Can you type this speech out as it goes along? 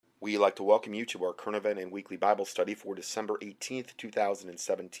We'd like to welcome you to our current event and weekly Bible study for December 18th,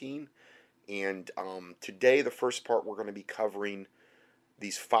 2017. And today, the first part, we're going to be covering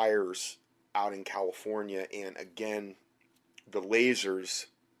these fires out in California, and again, the lasers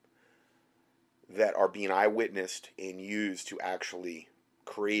that are being eyewitnessed and used to actually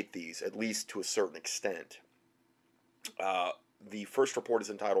create these, at least to a certain extent. The first report is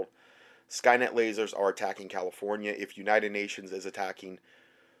entitled, Skynet Lasers Are Attacking California. If United Nations is attacking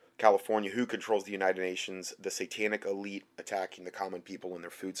California, who controls the United Nations? The satanic elite attacking the common people and their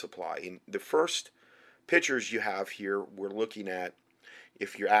food supply. In the first pictures you have here, we're looking at,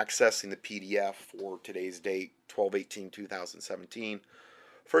 if you're accessing the PDF for today's date, 12/18/2017.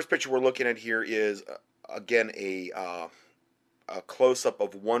 First picture we're looking at here is, again, a close-up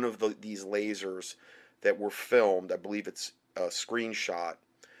of one of these lasers that were filmed. I believe it's a screenshot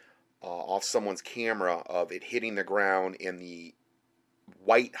off someone's camera of it hitting the ground and the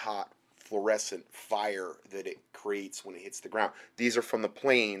white hot fluorescent fire that it creates when it hits the ground. These are from the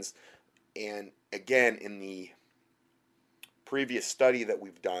planes, and again, in the previous study that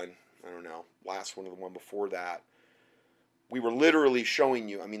we've done, I don't know, last one or the one before that, we were literally showing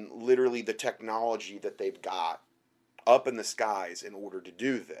you, literally the technology that they've got up in the skies in order to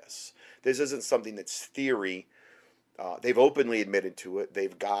do this. This isn't something that's theory. They've openly admitted to it.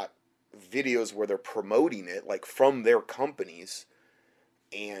 They've got videos where they're promoting it, like from their companies,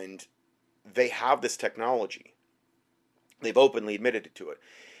 and they have this technology. They've openly admitted to it.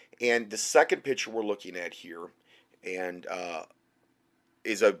 And the second picture we're looking at here, and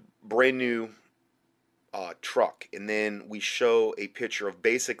is a brand new truck. And then we show a picture of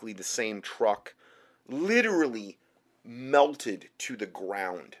basically the same truck literally melted to the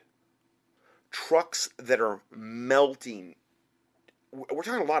ground. Trucks that are melting. We're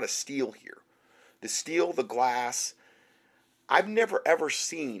talking a lot of steel here. The steel, the glass. I've never ever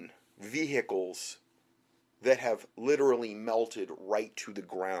seen vehicles that have literally melted right to the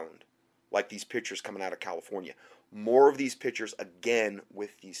ground like these pictures coming out of California. More of these pictures, again,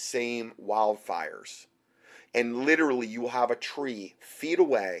 with these same wildfires. And literally you will have a tree feet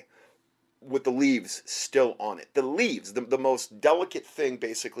away with the leaves still on it. The leaves, the most delicate thing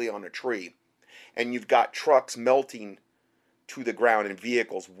basically on a tree. And you've got trucks melting to the ground in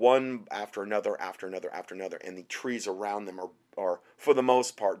vehicles, one after another, after another, after another, and the trees around them are for the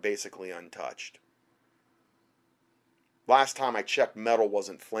most part, basically untouched. Last time I checked, metal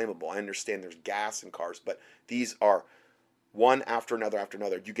wasn't flammable. I understand there's gas in cars, but these are one after another after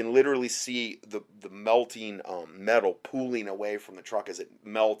another. You can literally see the melting metal pooling away from the truck as it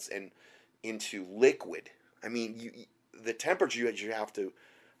melts and into liquid. The temperature you have to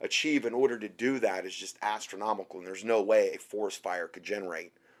achieve in order to do that is just astronomical, and there's no way a forest fire could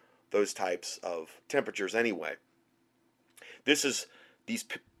generate those types of temperatures anyway. These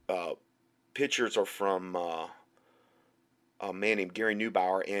pictures are from a man named Gary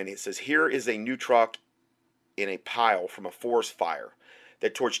Neubauer, and it says, here is a new truck in a pile from a forest fire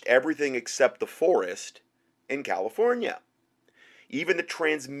that torched everything except the forest in California. Even the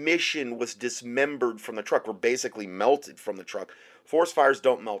transmission was dismembered from the truck, or basically melted from the truck. Forest fires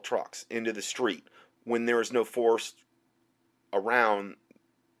don't melt trucks into the street when there is no forest around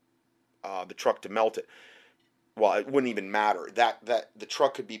the truck to melt it. Well, it wouldn't even matter. That the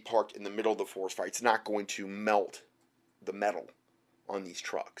truck could be parked in the middle of the forest fire. It's not going to melt the metal on these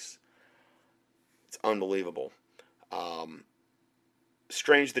trucks. It's unbelievable.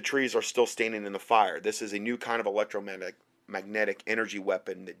 Strange the trees are still standing in the fire. This is a new kind of electromagnetic energy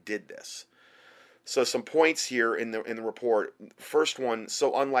weapon that did this. So some points here in the report. First one,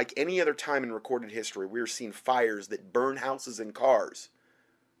 so unlike any other time in recorded history, we are seeing fires that burn houses and cars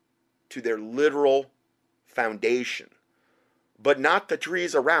to their literal foundation, but not the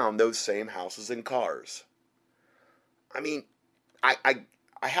trees around those same houses and cars. I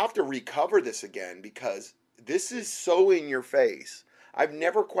have to recover this again because this is so in your face. I've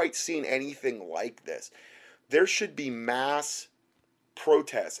never quite seen anything like this. There should be mass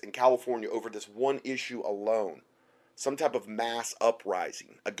protests in California over this one issue alone. Some type of mass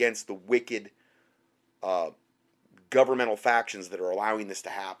uprising against the wicked governmental factions that are allowing this to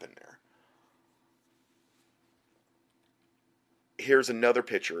happen there. Here's another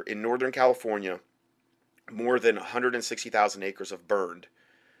picture. In Northern California, more than 160,000 acres have burned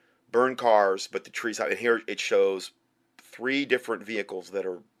cars, but the trees have, and here it shows 3 different vehicles that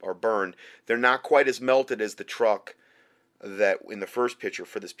are burned. They're not quite as melted as the truck that in the first picture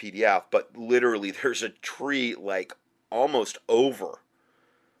for this PDF, but literally there's a tree like almost over,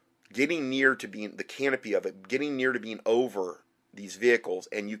 getting near to being, the canopy of it, getting near to being over these vehicles,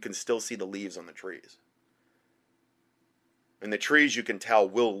 and you can still see the leaves on the trees. And the trees, you can tell,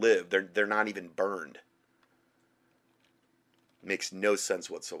 will live. They're not even burned. Makes no sense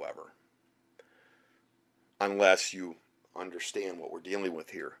whatsoever. Unless you understand what we're dealing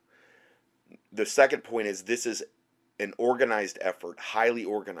with here. The second point is this is an organized effort, highly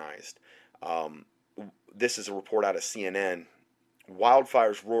organized. This is a report out of CNN.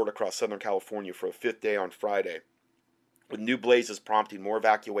 Wildfires roared across Southern California for a fifth day on Friday, with new blazes prompting more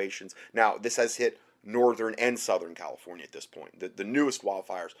evacuations. Now, this has hit Northern and Southern California at this point. The newest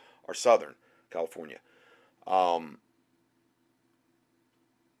wildfires are Southern California.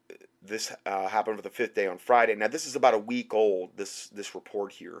 This happened for the fifth day on Friday. Now, this is about a week old, this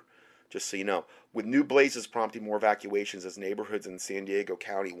report here, just so you know. With new blazes prompting more evacuations as neighborhoods in San Diego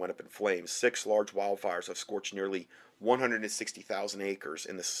County went up in flames, 6 large wildfires have scorched nearly 160,000 acres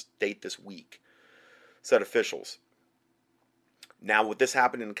in the state this week, said officials. Now, with this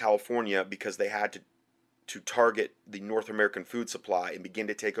happening in California, because they had to target the North American food supply and begin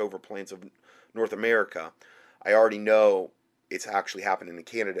to take over plants of North America, I already know it's actually happening in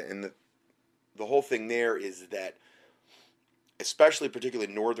Canada. And the whole thing there is that, especially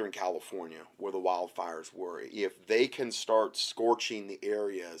particularly Northern California, where the wildfires were, if they can start scorching the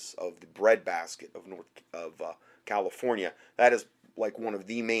areas of the breadbasket of California, that is like one of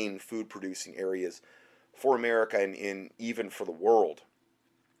the main food producing areas for America and even for the world.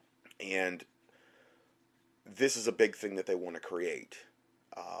 And this is a big thing that they want to create.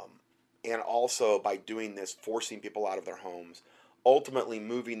 And also, by doing this, forcing people out of their homes, ultimately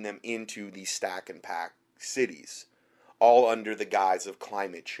moving them into these stack and pack cities, all under the guise of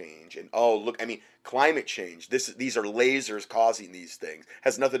climate change. And climate change, these are lasers causing these things.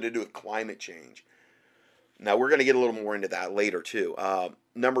 Has nothing to do with climate change. Now, we're going to get a little more into that later, too.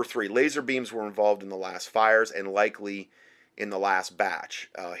 Number 3, laser beams were involved in the last fires and likely in the last batch.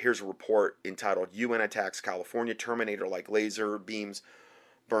 Here's a report entitled, UN Attacks California, Terminator-like laser beams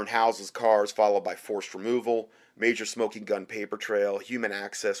burn houses, cars, followed by forced removal. Major smoking gun paper trail. Human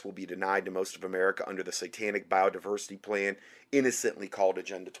access will be denied to most of America under the satanic biodiversity plan, innocently called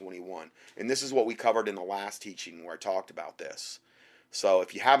Agenda 21. And this is what we covered in the last teaching where I talked about this. So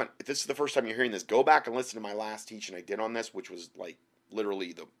if this is the first time you're hearing this, go back and listen to my last teaching I did on this, which was like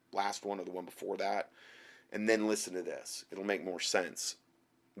literally the last one or the one before that, and then listen to this. It'll make more sense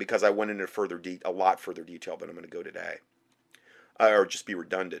because I went into a lot further detail than I'm going to go today. Or just be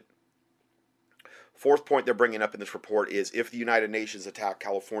redundant. Fourth point they're bringing up in this report is, if the United Nations attack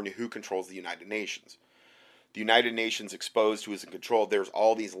California, who controls the United Nations? The United Nations exposed, who is in control. There's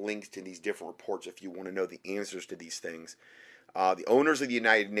all these links to these different reports if you want to know the answers to these things. The owners of the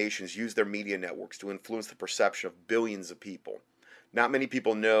United Nations use their media networks to influence the perception of billions of people. Not many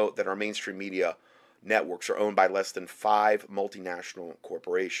people know that our mainstream media networks are owned by less than 5 multinational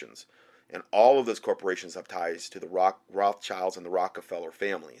corporations. And all of those corporations have ties to the Rothschilds and the Rockefeller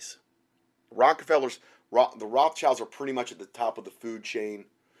families. The Rothschilds are pretty much at the top of the food chain,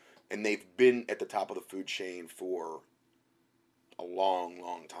 and they've been at the top of the food chain for a long,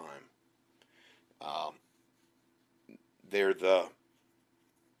 long time. They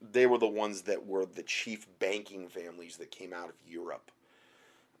were the ones that were the chief banking families that came out of Europe.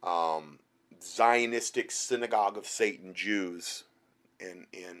 Zionistic synagogue of Satan Jews, and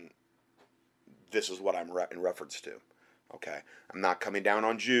this is what I'm in reference to. Okay, I'm not coming down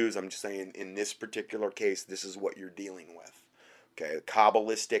on Jews. I'm just saying in this particular case, this is what you're dealing with. Okay,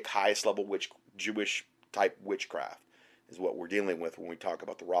 Kabbalistic, highest level Jewish type witchcraft is what we're dealing with when we talk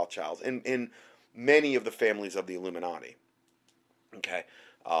about the Rothschilds and many of the families of the Illuminati. Okay,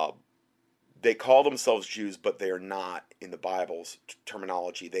 they call themselves Jews, but they are not in the Bible's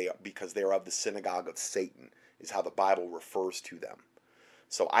terminology. Because they are of the synagogue of Satan is how the Bible refers to them.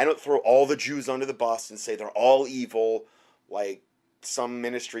 So I don't throw all the Jews under the bus and say they're all evil, like some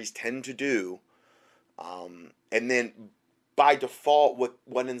ministries tend to do. And then by default,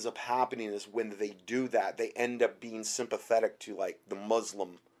 what ends up happening is when they do that, they end up being sympathetic to like the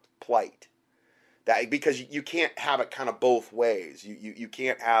Muslim plight. Because you can't have it kind of both ways. You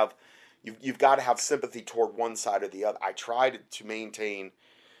can't have, you've got to have sympathy toward one side or the other. I try to maintain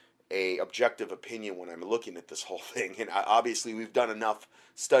a objective opinion when I'm looking at this whole thing, and obviously we've done enough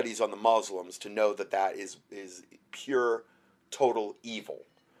studies on the Muslims to know that is pure, total evil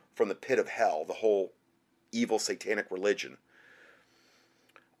from the pit of hell, the whole evil satanic religion.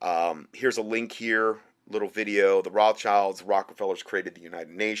 Here's a link here, little video. The Rothschilds, Rockefellers created the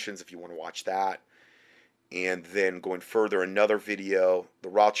United Nations, if you want to watch that. And then going further, another video, the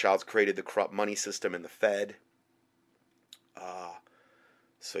Rothschilds created the corrupt money system in the Fed.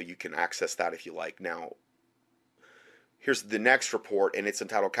 So you can access that if you like. Now, Here's the next report, and it's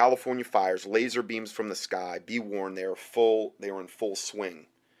entitled "California Fires: Laser Beams from the Sky. Be warned, they are in full swing."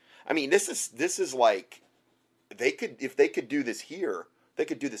 I mean, this is like if they could do this here, they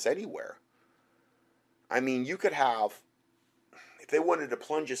could do this anywhere. I mean, you could have, if they wanted to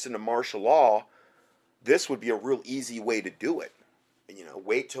plunge us into martial law, this would be a real easy way to do it. You know,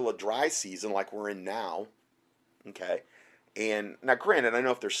 wait till a dry season like we're in now, okay? And now, granted, I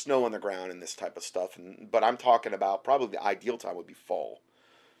know if there's snow on the ground and this type of stuff, but I'm talking about probably the ideal time would be fall.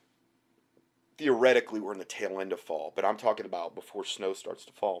 Theoretically, we're in the tail end of fall, but I'm talking about before snow starts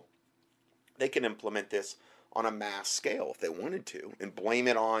to fall. They can implement this on a mass scale if they wanted to and blame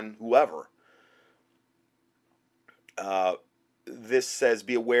it on whoever. This says,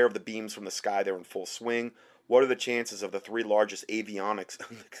 be aware of the beams from the sky. They're in full swing. What are the chances of the three largest avionics?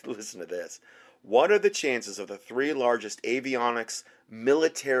 Listen to this. What are the chances of the three largest avionics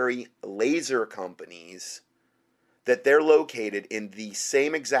military laser companies that they're located in the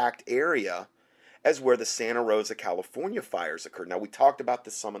same exact area as where the Santa Rosa, California fires occurred? Now, we talked about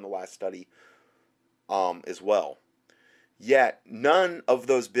this some in the last study as well. Yet, none of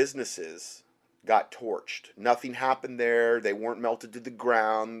those businesses got torched. Nothing happened there. They weren't melted to the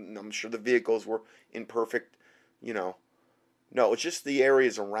ground. I'm sure the vehicles were in perfect, no, it's just the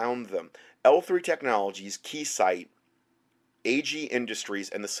areas around them. L3 Technologies, Keysight, AG Industries,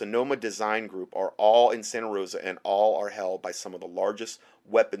 and the Sonoma Design Group are all in Santa Rosa, and all are held by some of the largest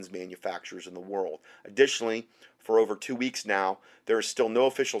weapons manufacturers in the world. Additionally, for over 2 weeks now, there is still no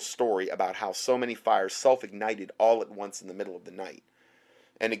official story about how so many fires self-ignited all at once in the middle of the night.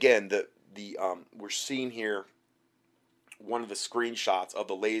 And again, we're seeing here one of the screenshots of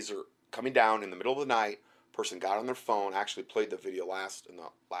the laser coming down in the middle of the night. Person got on their phone. I actually played the video in the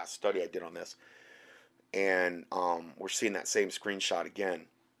last study I did on this, and we're seeing that same screenshot again.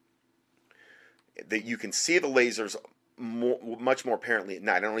 That you can see the lasers much more apparently at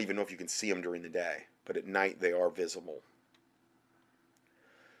night. I don't even know if you can see them during the day, but at night they are visible.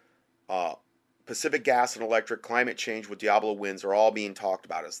 Pacific Gas and Electric, climate change with Diablo winds are all being talked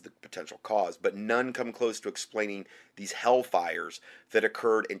about as the potential cause, but none come close to explaining these hellfires that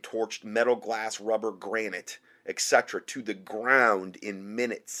occurred and torched metal, glass, rubber, granite, etc. to the ground in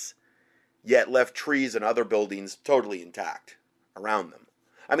minutes, yet left trees and other buildings totally intact around them.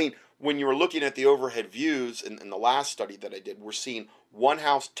 I mean, when you were looking at the overhead views in the last study that I did, we're seeing one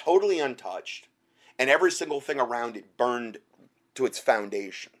house totally untouched and every single thing around it burned to its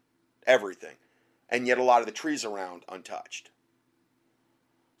foundation. Everything. And yet a lot of the trees around untouched.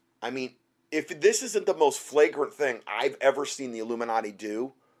 I mean, if this isn't the most flagrant thing I've ever seen the Illuminati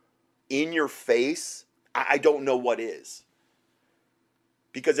do in your face, I don't know what is.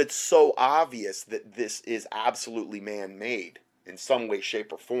 Because it's so obvious that this is absolutely man-made in some way,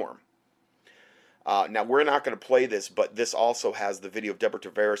 shape, or form. Now, we're not going to play this, but this also has the video of Deborah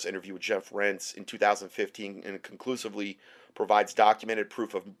Tavares interview with Jeff Rense in 2015, and it conclusively provides documented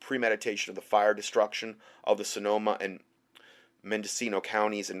proof of premeditation of the fire destruction of the Sonoma and Mendocino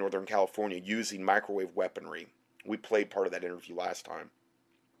counties in Northern California using microwave weaponry. We played part of that interview last time.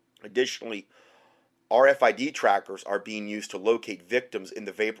 Additionally, RFID trackers are being used to locate victims in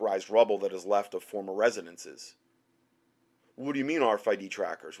the vaporized rubble that is left of former residences. What do you mean RFID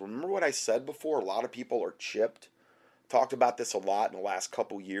trackers? Remember what I said before? A lot of people are chipped. Talked about this a lot in the last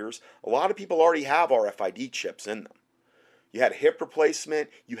couple years. A lot of people already have RFID chips in them. You had hip replacement,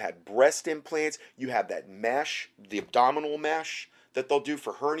 you had breast implants, you had that mesh, the abdominal mesh that they'll do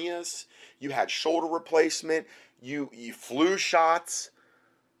for hernias. You had shoulder replacement, you flu shots.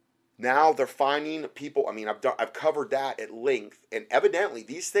 Now they're finding people, I mean, I've covered that at length, and evidently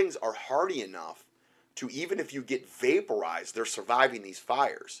these things are hardy enough to, even if you get vaporized, they're surviving these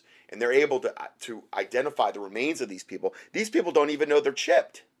fires. And they're able to identify the remains of these people. These people don't even know they're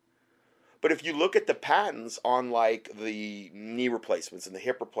chipped. But if you look at the patents on like the knee replacements and the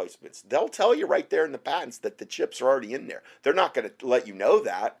hip replacements, they'll tell you right there in the patents that the chips are already in there. They're not going to let you know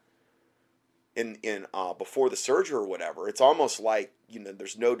that in before the surgery or whatever. It's almost like,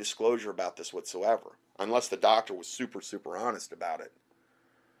 there's no disclosure about this whatsoever, unless the doctor was super, super honest about it.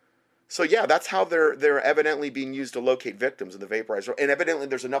 So yeah, that's how they're evidently being used to locate victims in the vaporizer. And evidently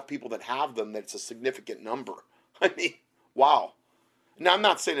there's enough people that have them that it's a significant number. I mean, wow. Now, I'm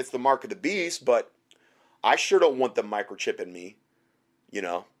not saying it's the mark of the beast, but I sure don't want them microchipping me,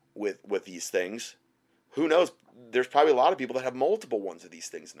 with these things. Who knows? There's probably a lot of people that have multiple ones of these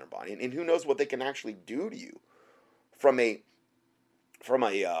things in their body, and who knows what they can actually do to you from a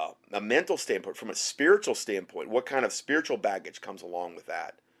mental standpoint, from a spiritual standpoint. What kind of spiritual baggage comes along with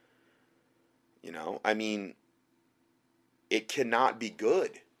that? I mean, it cannot be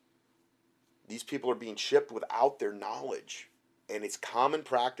good. These people are being shipped without their knowledge. And it's common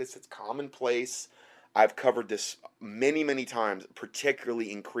practice, it's commonplace. I've covered this many, many times,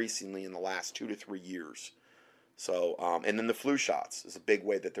 particularly increasingly in the last 2 to 3 years. So, and then the flu shots is a big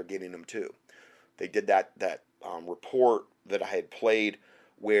way that they're getting them too. They did that report that I had played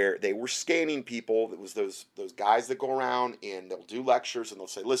where they were scanning people. It was those guys that go around and they'll do lectures and they'll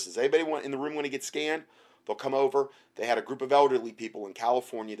say, "Listen, does anybody in the room want to get scanned?" They'll come over. They had a group of elderly people in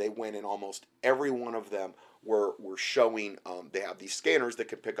California. They went and almost every one of them were showing. They have these scanners that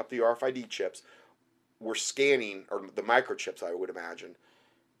can pick up the RFID chips. We're scanning, or the microchips, I would imagine,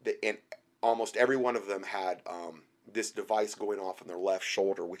 and almost every one of them had this device going off on their left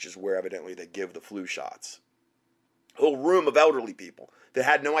shoulder, which is where evidently they give the flu shots. A whole room of elderly people that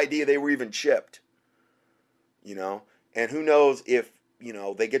had no idea they were even chipped, and who knows if,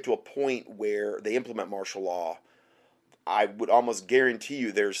 they get to a point where they implement martial law. I would almost guarantee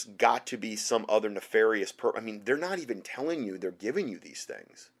you there's got to be some other nefarious they're not even telling you, they're giving you these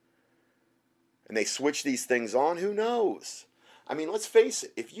things. And they switch these things on, who knows? Let's face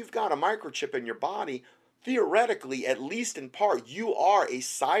it, if you've got a microchip in your body, theoretically, at least in part, you are a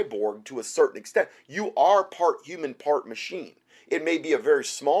cyborg to a certain extent. You are part human, part machine. It may be a very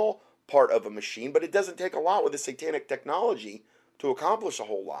small part of a machine, but it doesn't take a lot with the satanic technology to accomplish a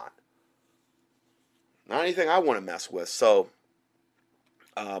whole lot. Not anything I want to mess with. So,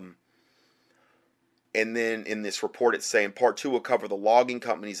 and then in this report, it's saying part 2 will cover the logging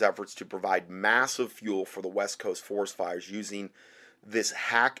company's efforts to provide massive fuel for the West Coast forest fires using this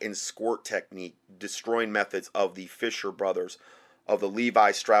hack and squirt technique, destroying methods of the Fisher brothers of the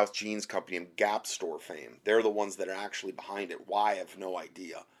Levi Strauss Jeans Company and Gap Store fame. They're the ones that are actually behind it. Why, I have no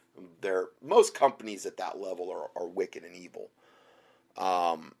idea. Most companies at that level are wicked and evil.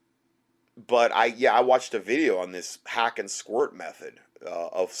 But I watched a video on this hack and squirt method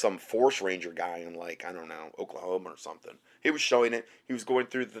of some force ranger guy in, like, I don't know, Oklahoma or something. He was showing it. He was going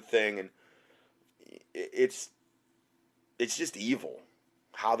through the thing, and it's just evil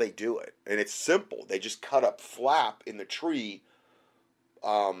how they do it. And it's simple. They just cut up flap in the tree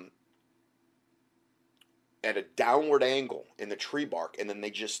at a downward angle in the tree bark, and then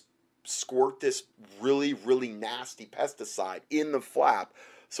they just squirt this really, really nasty pesticide in the flap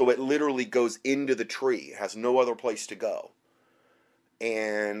so it literally goes into the tree. It has no other place to go.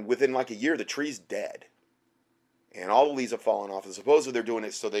 And within like a year, the tree's dead. And all the leaves have fallen off. And supposedly they're doing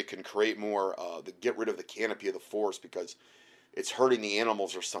it so they can create more, get rid of the canopy of the forest because it's hurting the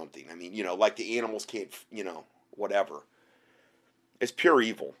animals or something. Like the animals can't, whatever. It's pure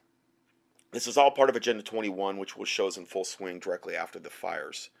evil. This is all part of Agenda 21, which was shows in full swing directly after the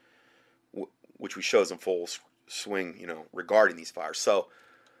fires, which we shows in full swing, regarding these fires. So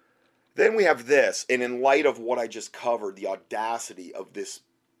then we have this, and in light of what I just covered, the audacity of this,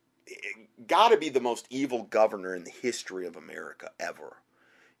 got to be the most evil governor in the history of America ever.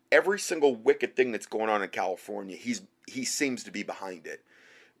 Every single wicked thing that's going on in California, he seems to be behind it.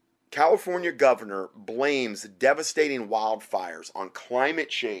 California governor blames devastating wildfires on climate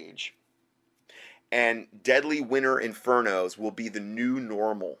change, and deadly winter infernos will be the new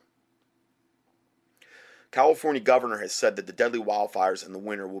normal. California governor has said that the deadly wildfires in the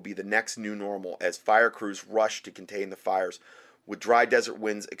winter will be the next new normal as fire crews rush to contain the fires, with dry desert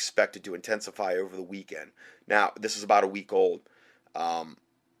winds expected to intensify over the weekend. Now, this is about a week old.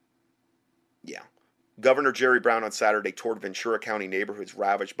 Governor Jerry Brown on Saturday toured Ventura County neighborhoods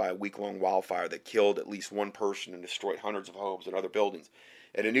ravaged by a week-long wildfire that killed at least one person and destroyed hundreds of homes and other buildings.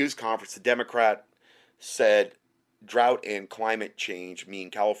 At a news conference, the Democrat said drought and climate change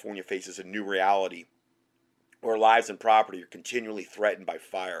mean California faces a new reality where lives and property are continually threatened by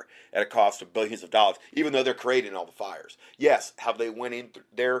fire at a cost of billions of dollars, even though they're creating all the fires. Yes, have they went in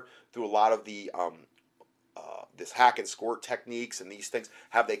there through a lot of the this hack and squirt techniques and these things?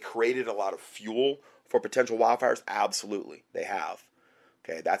 Have they created a lot of fuel for potential wildfires? Absolutely, they have.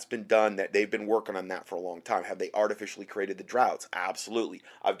 Okay, that's been done. That they've been working on that for a long time. Have they artificially created the droughts? Absolutely.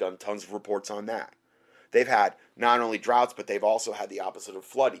 I've done tons of reports on that. They've had not only droughts, but they've also had the opposite of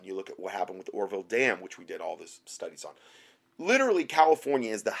flooding. You look at what happened with the Oroville Dam, which we did all this studies on. Literally,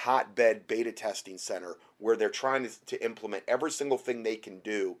 California is the hotbed beta testing center where they're trying to implement every single thing they can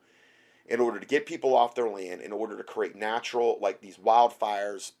do in order to get people off their land, in order to create natural, like these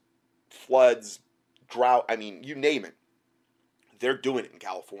wildfires, floods, drought, you name it. They're doing it in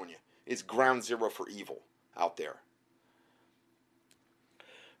California. It's ground zero for evil out there.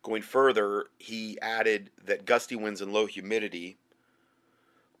 Going further, he added that gusty winds and low humidity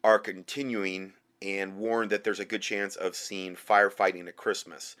are continuing and warned that there's a good chance of seeing firefighting at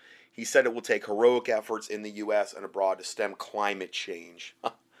Christmas. He said it will take heroic efforts in the U.S. and abroad to stem climate change.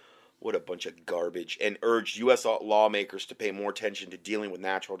 What a bunch of garbage. And urged U.S. lawmakers to pay more attention to dealing with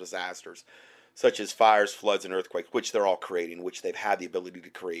natural disasters, such as fires, floods, and earthquakes, which they're all creating, which they've had the ability to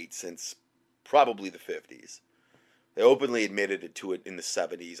create since probably the 50s. They openly admitted to it in the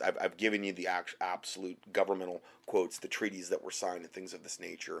 70s. I've given you the absolute governmental quotes, the treaties that were signed, and things of this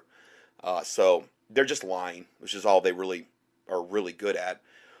nature. So they're just lying, which is all they really are really good at.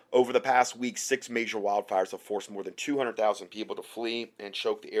 Over the past week, 6 major wildfires have forced more than 200,000 people to flee and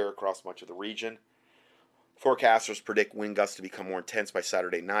choke the air across much of the region. Forecasters predict wind gusts to become more intense by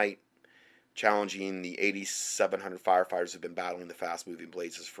Saturday night, challenging the 8,700 firefighters who have been battling the fast-moving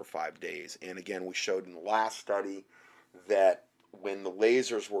blazes for 5 days. And again, we showed in the last study that when the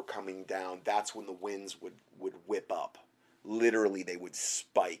lasers were coming down, that's when the winds would whip up. Literally, they would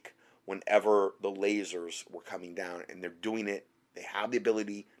spike whenever the lasers were coming down, and they're doing it. They have the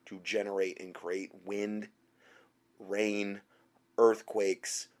ability to generate and create wind, rain,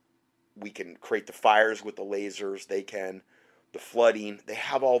 earthquakes. We can create the fires with the lasers. They can, the flooding. They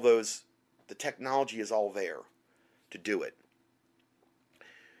have all those. The technology is all there to do it.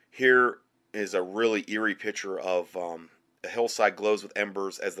 Here is a really eerie picture of a hillside glows with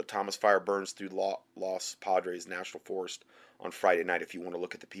embers as the Thomas Fire burns through Los Padres National Forest on Friday night, if you want to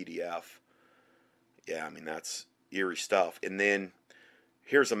look at the PDF. Yeah, I mean, that's eerie stuff. And then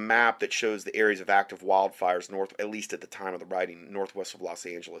here's a map that shows the areas of active wildfires north, at least at the time of the writing, northwest of Los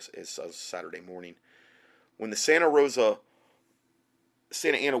Angeles. Is Saturday morning. When the Santa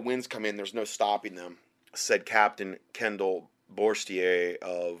Ana winds come in, there's no stopping them, said Captain Kendall Borstier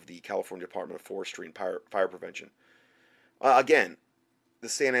of the California Department of Forestry and Fire Prevention. Again, the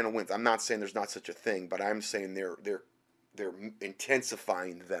Santa Ana winds. I'm not saying there's not such a thing, but I'm saying they're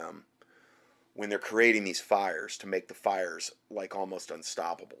intensifying them when they're creating these fires to make the fires like almost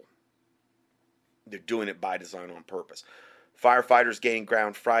unstoppable. They're doing it by design on purpose. Firefighters gained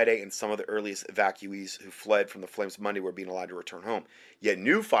ground Friday, and some of the earliest evacuees who fled from the flames Monday were being allowed to return home. Yet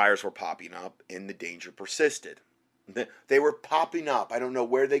new fires were popping up, and the danger persisted. They were popping up. I don't know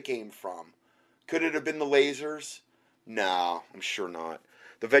where they came from. Could it have been the lasers? No, I'm sure not.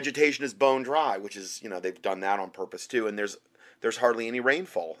 The vegetation is bone dry, which is, they've done that on purpose too, and there's hardly any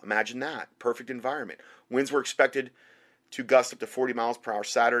rainfall. Imagine that. Perfect environment. Winds were expected to gust up to 40 miles per hour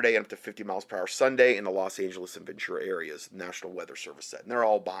Saturday and up to 50 miles per hour Sunday in the Los Angeles and Ventura areas, the National Weather Service said. And they're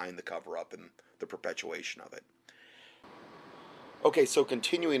all buying the cover-up and the perpetuation of it. Okay, so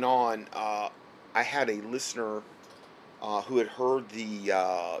continuing on, I had a listener who had heard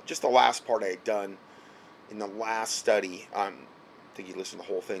just the last part I had done in the last study. I think he listened to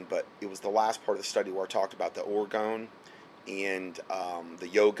the whole thing, but it was the last part of the study where I talked about the orgone and the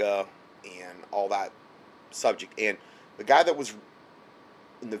yoga and all that subject. And the guy that was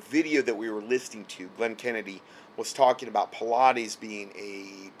in the video that we were listening to, Glenn Kennedy, was talking about Pilates being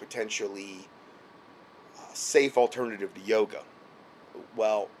a potentially safe alternative to yoga.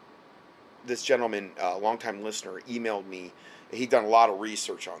 Well, this gentleman, a longtime listener, emailed me. He'd done a lot of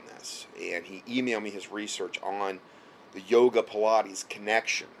research on this, and he emailed me his research on the yoga Pilates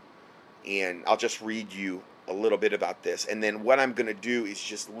connection. And I'll just read you a little bit about this. And then what I'm going to do is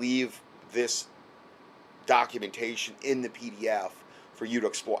just leave this documentation in the PDF for you to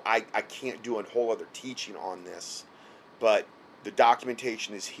explore. I can't do a whole other teaching on this, but the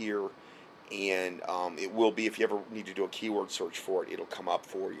documentation is here, and it will be, if you ever need to do a keyword search for it, it'll come up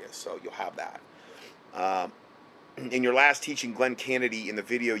for you, so you'll have that. In your last teaching, Glenn Kennedy, in the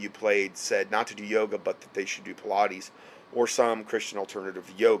video you played, said not to do yoga, but that they should do Pilates or some Christian alternative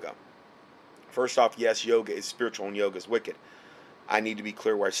to yoga. First off, yes, yoga is spiritual and yoga is wicked. I need to be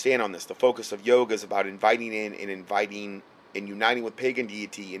clear where I stand on this. The focus of yoga is about inviting in and uniting with pagan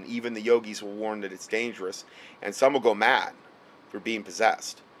deity, and even the yogis will warn that it's dangerous, and some will go mad for being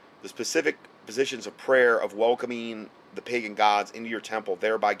possessed. The specific positions of prayer of welcoming the pagan gods into your temple,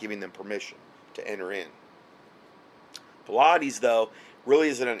 thereby giving them permission to enter in. Pilates, though, really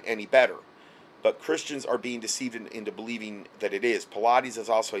isn't any better, but Christians are being deceived into believing that it is. Pilates is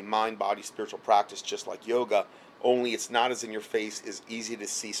also a mind-body spiritual practice, just like yoga, only it's not as in your face, is easy to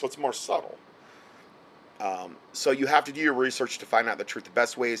see, so it's more subtle. So you have to do your research to find out the truth. The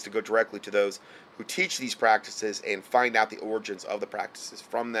best way is to go directly to those who teach these practices and find out the origins of the practices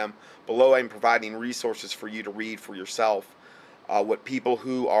from them. Below, I'm providing resources for you to read for yourself what people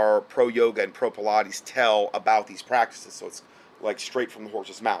who are pro-yoga and pro-Pilates tell about these practices. So it's like straight from the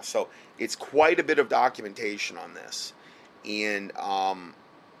horse's mouth. So it's quite a bit of documentation on this. And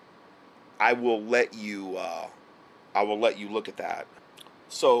I will let you look at that.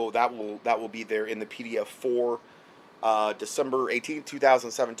 So that will be there in the PDF for December 18th,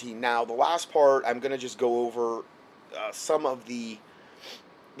 2017. Now, the last part, I'm going to just go over some of the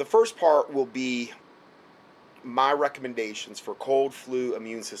the first part will be my recommendations for cold, flu,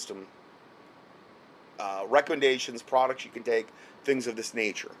 immune system recommendations, products you can take, things of this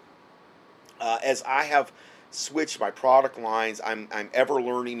nature. As I have switched my product lines, I'm ever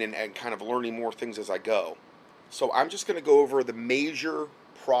learning and kind of learning more things as I go. So I'm just going to go over the major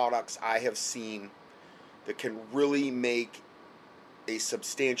products I have seen that can really make a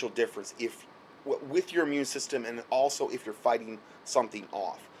substantial difference if with your immune system, and also if you're fighting something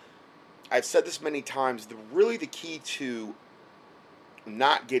off. I've said this many times, the key to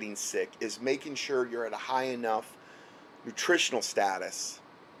not getting sick is making sure you're at a high enough nutritional status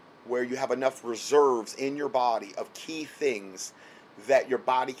where you have enough reserves in your body of key things that your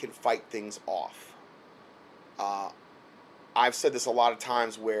body can fight things off. I've said this a lot of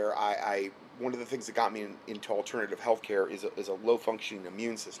times where one of the things that got me into alternative healthcare is a low functioning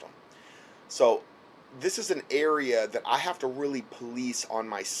immune system. So this is an area that I have to really police on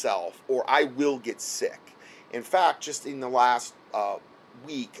myself, or I will get sick. In fact, just in the last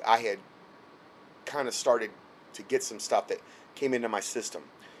week, I had kind of started to get some stuff that came into my system.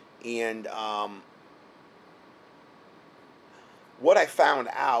 And what I found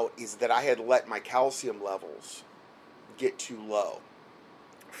out is that I had let my calcium levels get too low.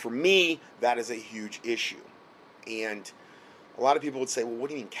 For me, that is a huge issue. And a lot of people would say, well, what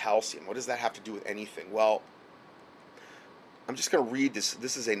do you mean calcium? What does that have to do with anything? Well, I'm just going to read this.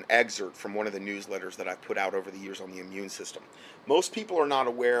 This is an excerpt from one of the newsletters that I've put out over the years on the immune system. Most people are not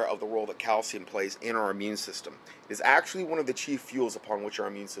aware of the role that calcium plays in our immune system. It is actually one of the chief fuels upon which our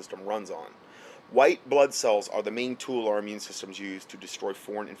immune system runs on. White blood cells are the main tool our immune systems use to destroy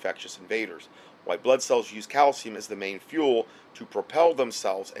foreign infectious invaders. White blood cells use calcium as the main fuel to propel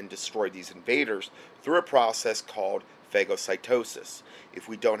themselves and destroy these invaders through a process called phagocytosis. If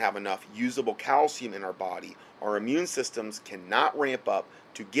we don't have enough usable calcium in our body, our immune systems cannot ramp up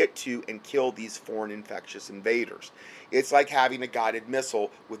to get to and kill these foreign infectious invaders. It's like having a guided missile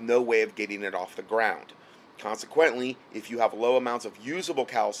with no way of getting it off the ground. Consequently, if you have low amounts of usable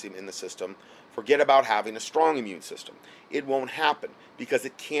calcium in the system, forget about having a strong immune system. It won't happen because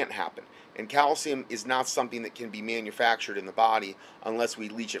it can't happen. And calcium is not something that can be manufactured in the body unless we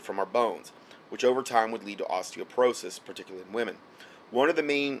leach it from our bones, which over time would lead to osteoporosis, particularly in women. One of the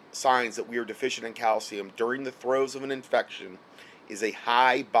main signs that we are deficient in calcium during the throes of an infection is a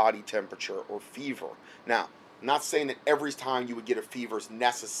high body temperature or fever. Now, I'm not saying that every time you would get a fever is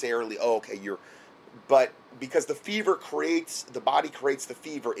necessarily, but because the body creates the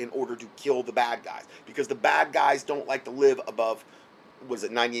fever in order to kill the bad guys. Because the bad guys don't like to live above,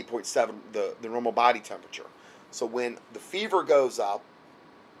 98.7, the normal body temperature. So when the fever goes up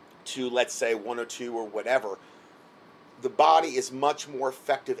to, let's say, 102 or whatever, the body is much more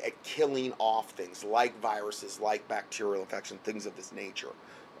effective at killing off things like viruses, like bacterial infection, things of this nature.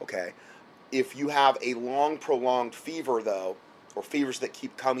 Okay? If you have a long, prolonged fever, though, or fevers that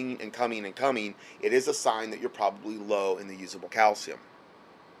keep coming and coming and coming, it is a sign that you're probably low in the usable calcium.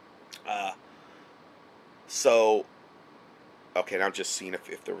 Okay, now I'm just seeing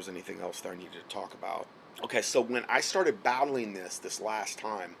if there was anything else that I needed to talk about. Okay, so when I started battling this last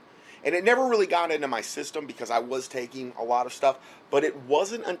time, and it never really got into my system because I was taking a lot of stuff, but it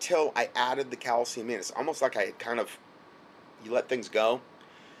wasn't until I added the calcium in, it's almost like I had you let things go,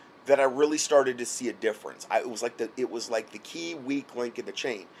 that I really started to see a difference. It was like the key weak link in the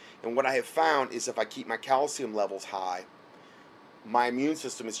chain. And what I have found is if I keep my calcium levels high, my immune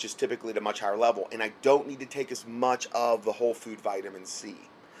system is just typically at a much higher level, and I don't need to take as much of the whole food vitamin C,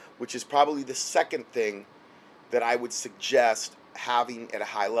 which is probably the second thing that I would suggest having at a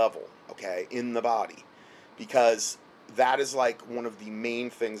high level, okay, in the body, because that is like one of the main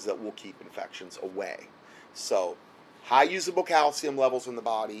things that will keep infections away. So high usable calcium levels in the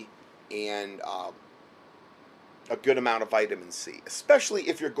body, and a good amount of vitamin C, especially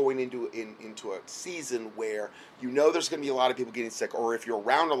if you're going into a season where you know there's going to be a lot of people getting sick, or if you're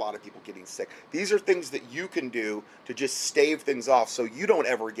around a lot of people getting sick. These are things that you can do to just stave things off so you don't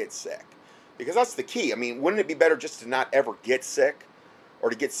ever get sick, because that's the key. I mean, wouldn't it be better just to not ever get sick, or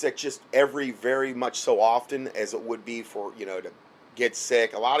to get sick just very much so often as it would be for, to get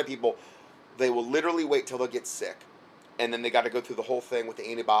sick? A lot of people, they will literally wait till they get sick, and then they got to go through the whole thing with the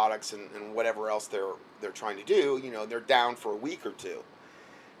antibiotics and whatever else they're trying to do. They're down for a week or two.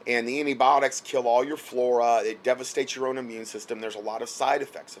 And the antibiotics kill all your flora. It devastates your own immune system. There's a lot of side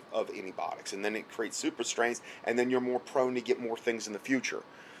effects of antibiotics. And then it creates super strains, and then you're more prone to get more things in the future.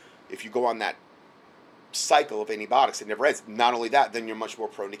 If you go on that cycle of antibiotics, it never ends. Not only that, then you're much more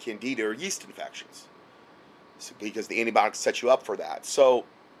prone to candida or yeast infections, because the antibiotics set you up for that. So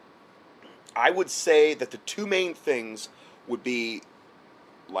I would say that the two main things would be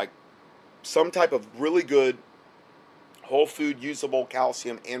like some type of really good whole food usable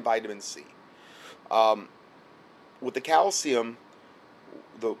calcium and vitamin C. Um, with the calcium,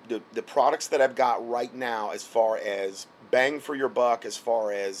 the products that I've got right now, as far as bang for your buck, as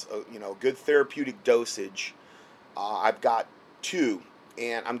far as good therapeutic dosage, I've got two,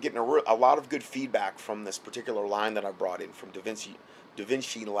 and I'm getting a lot of good feedback from this particular line that I brought in from Da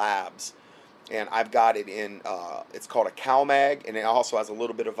Vinci Labs, and I've got it in. It's called a CalMag, and it also has a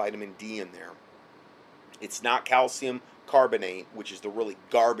little bit of vitamin D in there. It's not calcium carbonate, which is the really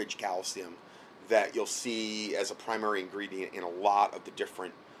garbage calcium that you'll see as a primary ingredient in a lot of the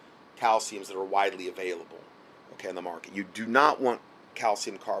different calciums that are widely available, okay, in the market. You do not want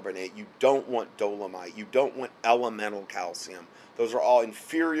calcium carbonate. You don't want dolomite. You don't want elemental calcium. Those are all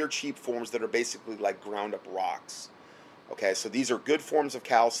inferior, cheap forms that are basically like ground up rocks. Okay, so these are good forms of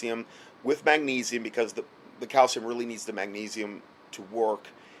calcium with magnesium, because the calcium really needs the magnesium to work.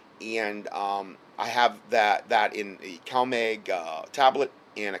 And I have that in a CalMag tablet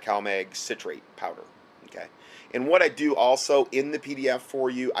and a CalMag citrate powder. Okay, and what I do also in the PDF for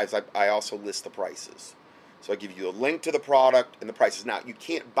you is I also list the prices. So I give you a link to the product and the prices. Now, you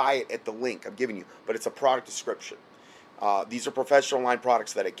can't buy it at the link I'm giving you, but it's a product description. These are professional line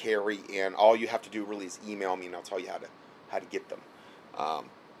products that I carry, and all you have to do really is email me, and I'll tell you how to get them.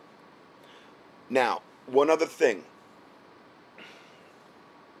 Now, one other thing.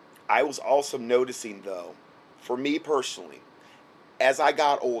 I was also noticing, though, for me personally, as I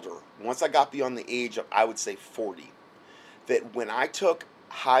got older, once I got beyond the age of, I would say, 40, that when I took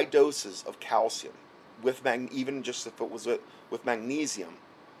high doses of calcium, with even just if it was with magnesium,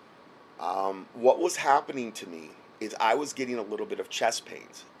 what was happening to me is I was getting a little bit of chest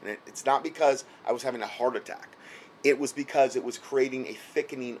pains. And it's not because I was having a heart attack. It was because it was creating a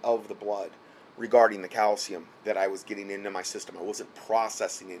thickening of the blood regarding the calcium that I was getting into my system. I wasn't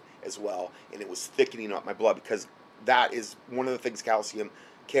processing it as well, and it was thickening up my blood, because that is one of the things calcium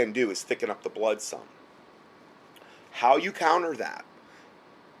can do, is thicken up the blood some. How you counter that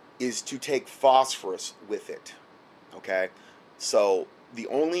is to take phosphorus with it. Okay? So the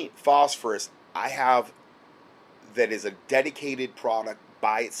only phosphorus I have that is a dedicated product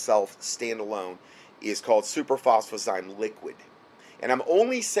by itself, standalone, is called superphosphozyme liquid. And I'm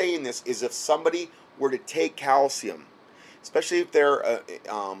only saying this is if somebody were to take calcium, especially if they're it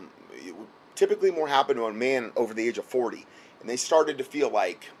would typically more happen to a man over the age of 40, and they started to feel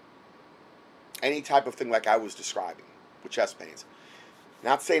like any type of thing like I was describing with chest pains.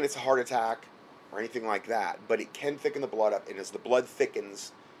 Not saying it's a heart attack or anything like that, but it can thicken the blood up, and as the blood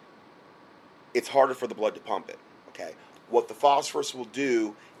thickens, it's harder for the blood to pump it. Okay, what the phosphorus will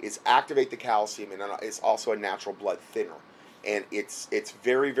do is activate the calcium, and it's also a natural blood thinner, and it's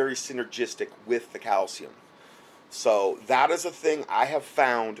very, very synergistic with the calcium. So that is a thing I have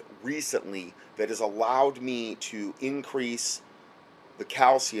found recently that has allowed me to increase the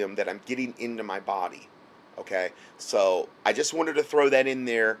calcium that I'm getting into my body. Okay, so I just wanted to throw that in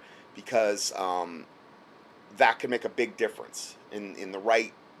there, because that can make a big difference in the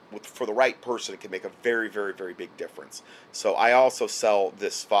right. For the right person, it can make a very, very, very big difference. So I also sell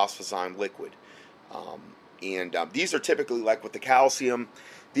this phosphozyme liquid. And these are typically, like with the calcium,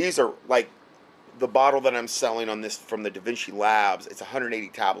 these are like the bottle that I'm selling on this from the Da Vinci Labs. It's 180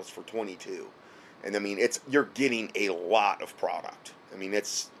 tablets for 22. And I mean, you're getting a lot of product. I mean,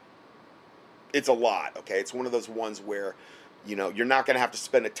 it's a lot, okay? It's one of those ones where, you're not going to have to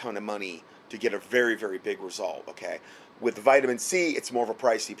spend a ton of money to get a very, very big result, okay? With the vitamin C, it's more of a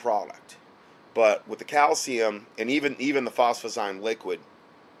pricey product. But with the calcium, and even the phosphozyme liquid,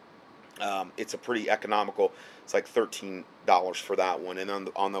 it's a pretty economical. It's like $13 for that one.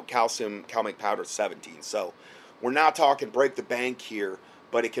 And on the calcium CalMag powder, it's $17. So we're not talking break the bank here,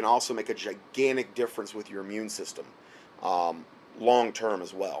 but it can also make a gigantic difference with your immune system long term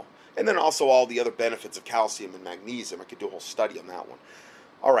as well. And then also all the other benefits of calcium and magnesium. I could do a whole study on that one.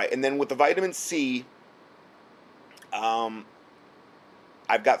 All right, and then with the vitamin C,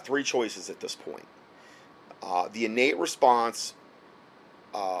 I've got three choices at this point. The Innate Response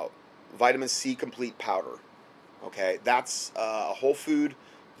Vitamin C Complete Powder. Okay, that's a whole food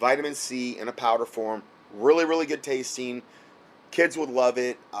vitamin C in a powder form. Really, really good tasting. Kids would love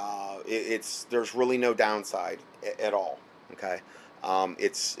it. There's really no downside at all. Okay,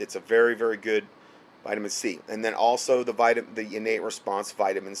 it's a very, very good vitamin C. And then also the Innate Response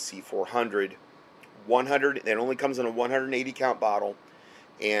Vitamin C 400. 100. It only comes in a 180 count bottle,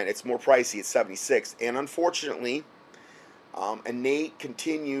 and it's more pricey. It's $76. And unfortunately, Innate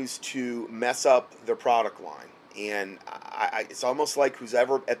continues to mess up their product line, and it's almost like who's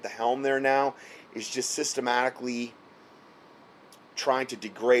ever at the helm there now is just systematically trying to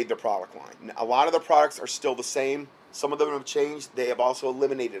degrade the product line. A lot of the products are still the same. Some of them have changed. They have also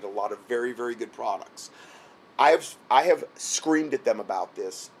eliminated a lot of very, very good products. I have screamed at them about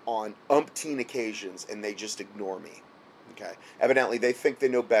this on umpteen occasions, and they just ignore me. Okay, evidently they think they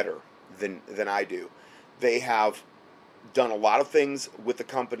know better than I do. They have done a lot of things with the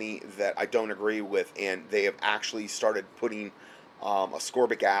company that I don't agree with, and they have actually started putting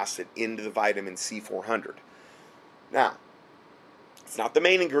ascorbic acid into the vitamin C400. Now, it's not the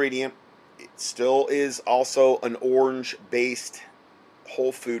main ingredient. It still is also an orange-based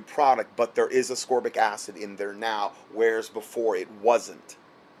whole food product, but there is ascorbic acid in there now, whereas before it wasn't.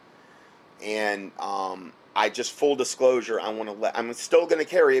 And I just, full disclosure, I'm still going to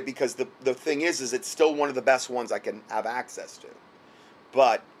carry it because the thing is it's still one of the best ones I can have access to.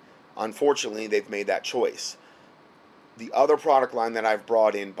 But unfortunately, they've made that choice. The other product line that I've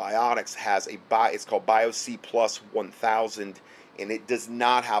brought in, Biotics, has it's called BioC Plus 1000, and it does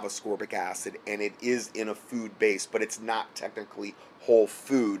not have ascorbic acid, and it is in a food base, but it's not technically whole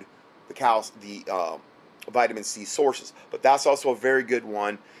food, the vitamin C sources. But that's also a very good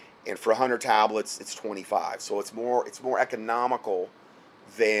one, and for 100 tablets, it's 25. So it's more economical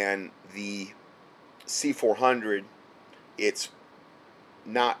than the C400. It's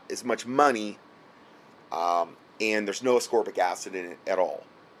not as much money, and there's no ascorbic acid in it at all.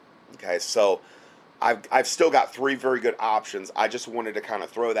 Okay, so I've still got 3 very good options. I just wanted to kind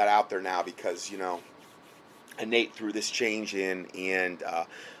of throw that out there now because, Nate threw this change in, and I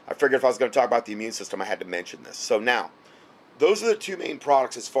figured if I was going to talk about the immune system, I had to mention this. So now, those are the 2 main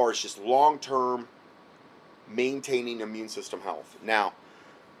products as far as just long-term maintaining immune system health. Now,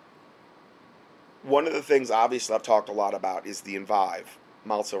 one of the things, obviously, I've talked a lot about is the Envive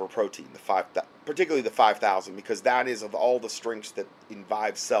mild silver protein, particularly the 5000, because that is, of all the strengths that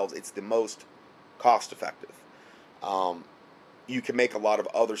Envive sells, it's the most cost-effective. You can make a lot of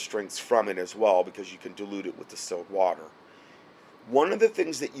other strengths from it as well because you can dilute it with distilled water. One of the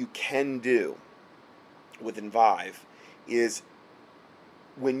things that you can do with Envive is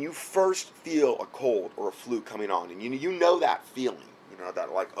when you first feel a cold or a flu coming on, and you know that feeling,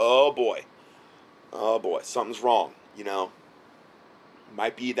 that like, oh boy, something's wrong,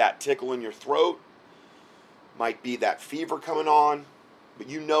 Might be that tickle in your throat, might be that fever coming on, but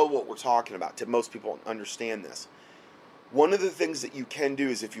you know what we're talking about. Most people understand this. One of the things that you can do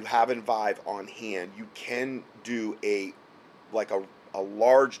is if you have Envive on hand, you can do a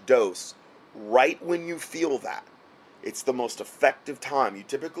large dose right when you feel that. It's the most effective time. You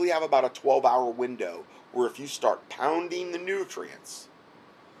typically have about a 12-hour window where if you start pounding the nutrients,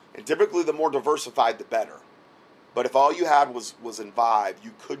 and typically the more diversified the better. But if all you had was Envive,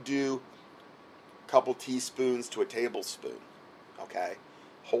 you could do a couple teaspoons to a tablespoon. Okay?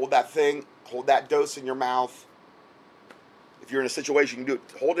 Hold that dose in your mouth. If you're in a situation, you can do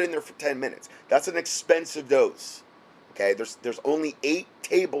it. Hold it in there for 10 minutes. That's an expensive dose. Okay? There's only 8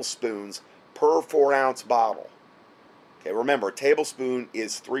 tablespoons per 4-ounce bottle. Okay, remember, a tablespoon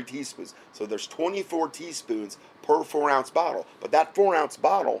is 3 teaspoons. So there's 24 teaspoons per 4-ounce bottle. But that 4-ounce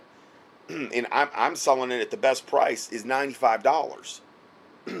bottle, and I'm selling it at the best price, is $95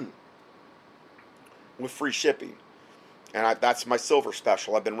 with free shipping. And that's my silver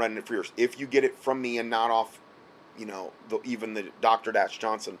special. I've been running it for years. If you get it from me and not off, even the Dr. Dash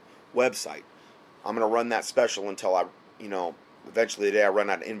Johnson website, I'm going to run that special until eventually the day I run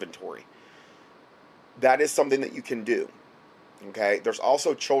out of inventory. That is something that you can do. Okay? There's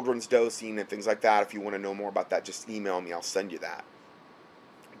also children's dosing and things like that. If you want to know more about that, just email me. I'll send you that.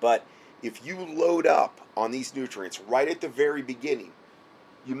 But if you load up on these nutrients right at the very beginning,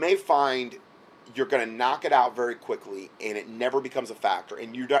 you may find you're going to knock it out very quickly, and it never becomes a factor.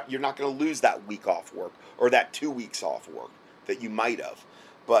 And you're not going to lose that week off work or that 2 weeks off work that you might have.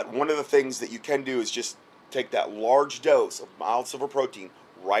 But one of the things that you can do is just take that large dose of mild silver protein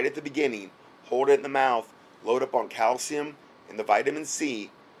right at the beginning, hold it in the mouth, load up on calcium and the vitamin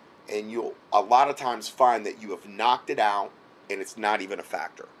C, and you'll a lot of times find that you have knocked it out and it's not even a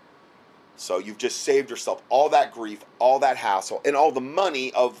factor. So you've just saved yourself all that grief, all that hassle, and all the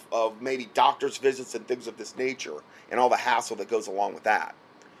money of maybe doctor's visits and things of this nature, and all the hassle that goes along with that.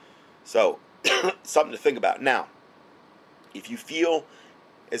 So, something to think about. Now, if you feel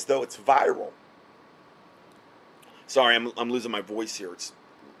as though it's viral, sorry, I'm losing my voice here. It's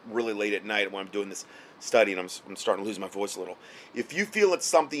really late at night when I'm doing this study, and I'm starting to lose my voice a little. If you feel it's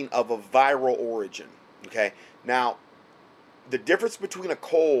something of a viral origin, okay, now, the difference between a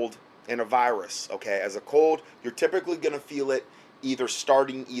cold and a virus, okay, as a cold, you're typically going to feel it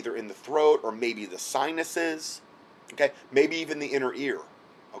starting in the throat or maybe the sinuses, okay, maybe even the inner ear,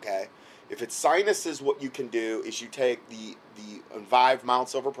 okay. If it's sinuses, what you can do is you take the Envive Mild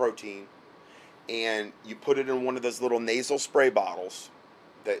Silver Protein and you put it in one of those little nasal spray bottles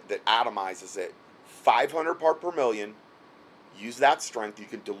that atomizes it, 500 part per million. Use that strength. You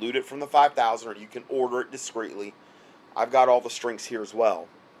can dilute it from the 5,000, or you can order it discreetly. I've got all the strengths here as well.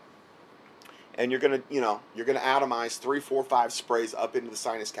 And you're gonna atomize 3, 4, 5 sprays up into the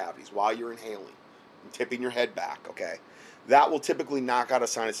sinus cavities while you're inhaling and tipping your head back. Okay, that will typically knock out a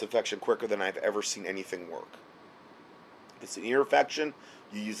sinus infection quicker than I've ever seen anything work. If it's an ear infection,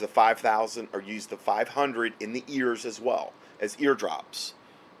 you use the 5,000 or use the 500 in the ears as well as ear drops.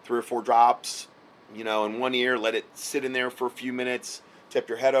 3 or 4 drops, in one ear. Let it sit in there for a few minutes. Tip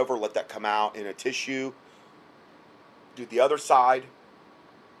your head over. Let that come out in a tissue. Do the other side.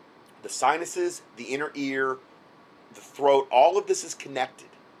 The sinuses, the inner ear, the throat, all of this is connected.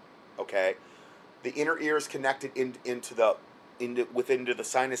 Okay, the inner ear is connected into the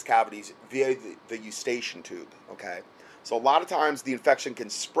sinus cavities via the eustachian tube. Okay, so a lot of times the infection can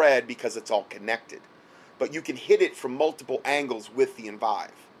spread because it's all connected, but you can hit it from multiple angles with the Envive.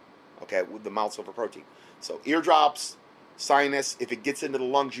 Okay, with the Mild Silver Protein. So eardrops, sinus, if it gets into the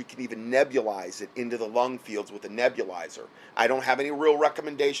lungs, you can even nebulize it into the lung fields with a nebulizer. I don't have any real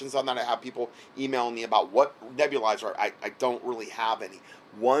recommendations on that. I have people emailing me about what nebulizer. I don't really have any.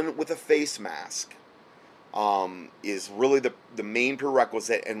 One with a face mask is really the main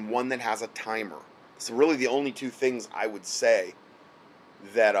prerequisite, and one that has a timer. It's really the only two things I would say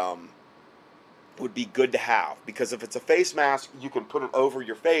that would be good to have, because if it's a face mask, you can put it over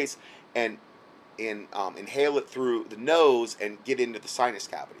your face and inhale it through the nose and get into the sinus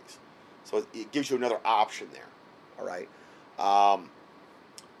cavities. So it gives you another option there. All right.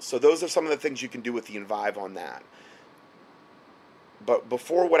 So those are some of the things you can do with the Envive on that. But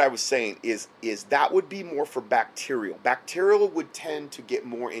before, what I was saying is that would be more for bacterial. Bacterial would tend to get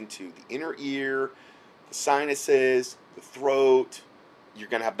more into the inner ear, the sinuses, the throat. You're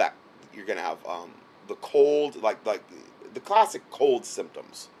gonna have that. You're gonna have the cold, like the classic cold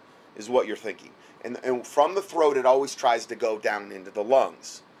symptoms, is what you're thinking. And from the throat, it always tries to go down into the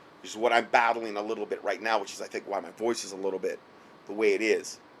lungs, which is what I'm battling a little bit right now, which is, I think, why my voice is a little bit the way it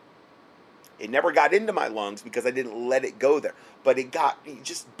is. It never got into my lungs because I didn't let it go there. But it got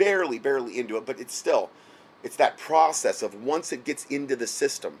just barely into it. But it's that process of once it gets into the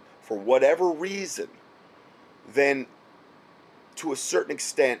system, for whatever reason, then to a certain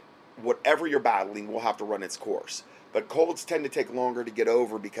extent, whatever you're battling will have to run its course. But colds tend to take longer to get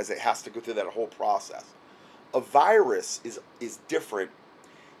over because it has to go through that whole process. A virus is different,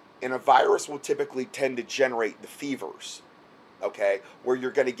 and a virus will typically tend to generate the fevers, okay, where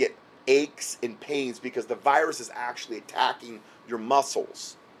you're going to get aches and pains because the virus is actually attacking your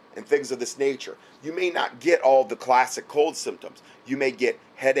muscles and things of this nature. You may not get all the classic cold symptoms. You may get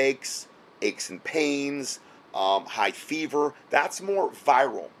headaches, aches and pains, high fever. That's more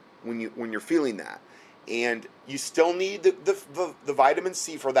viral when you're feeling that. And you still need the vitamin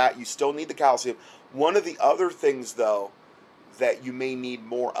C for that. You still need the calcium. One of the other things, though, that you may need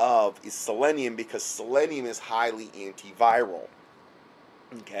more of is selenium, because selenium is highly antiviral.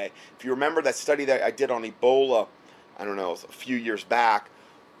 Okay, if you remember that study that I did on Ebola, I don't know, it was a few years back,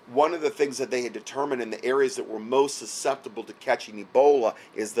 one of the things that they had determined in the areas that were most susceptible to catching Ebola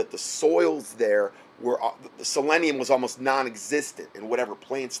is that the soils there were, the selenium was almost non-existent in whatever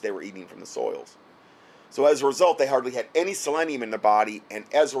plants they were eating from the soils. So as a result, they hardly had any selenium in their body, and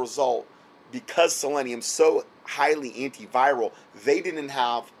as a result, because selenium's so highly antiviral, they didn't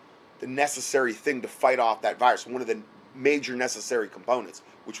have the necessary thing to fight off that virus, one of the major necessary components,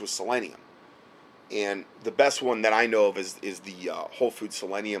 which was selenium. And the best one that I know of is the Whole Food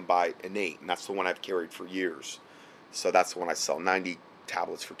Selenium by Innate, and that's the one I've carried for years. So that's the one I sell, 90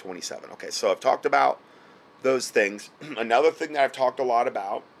 tablets for $27. Okay, so I've talked about those things. Another thing that I've talked a lot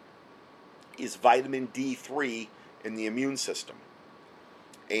about is vitamin D3 in the immune system.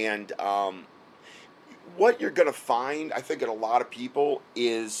 And what you're going to find, I think, in a lot of people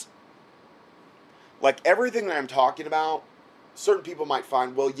is, like everything that I'm talking about, certain people might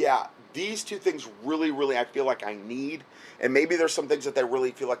find, well, yeah, these two things really, I feel like I need, and maybe there's some things that they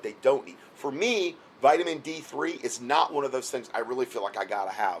really feel like they don't need. For me, vitamin D3 is not one of those things I really feel like I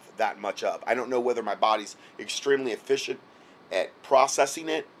gotta have that much of. I don't know whether my body's extremely efficient at processing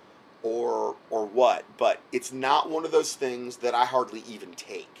it or what, but it's not one of those things that I hardly even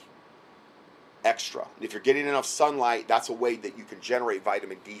take extra. If you're getting enough sunlight, that's a way that you can generate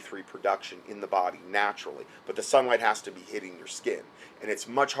vitamin D3 production in the body naturally. But the sunlight has to be hitting your skin. And it's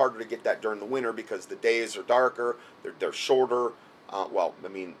much harder to get that during the winter because the days are darker, they're shorter.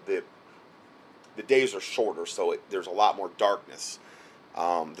 The days are shorter, so there's a lot more darkness.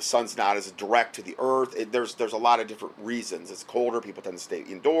 The sun's not as direct to the earth. There's a lot of different reasons. It's colder. People tend to stay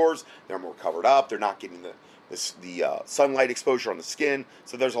indoors. They're more covered up. They're not getting the sunlight exposure on the skin.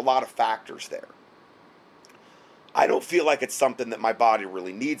 So there's a lot of factors there. I don't feel like it's something that my body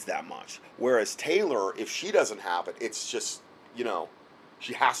really needs that much. Whereas Taylor, if she doesn't have it, it's just,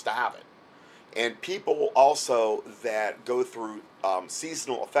 she has to have it. And people also that go through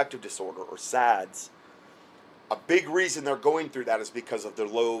seasonal affective disorder, or SADS, a big reason they're going through that is because of their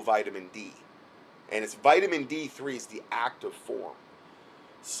low vitamin D. And it's vitamin D3 is the active form.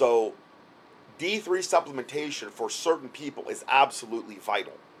 So D3 supplementation for certain people is absolutely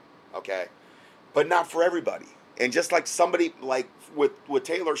vital, okay? But not for everybody. And just like somebody like with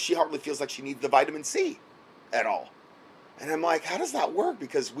Taylor, she hardly feels like she needs the vitamin C at all. And I'm like, how does that work?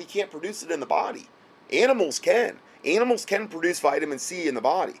 Because we can't produce it in the body. Animals can. Animals can produce vitamin C in the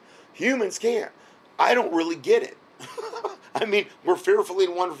body. Humans can't. I don't really get it. I mean, we're fearfully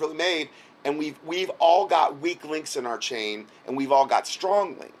and wonderfully made, and we've all got weak links in our chain, and we've all got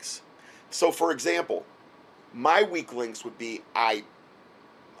strong links. So, for example, my weak links would be I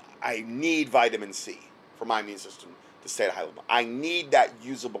need vitamin C for my immune system to stay at a high level. I need that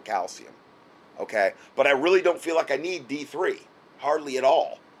usable calcium, okay? But I really don't feel like I need D3, hardly at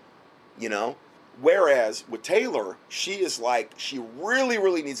all, Whereas with Taylor, she is like, she really,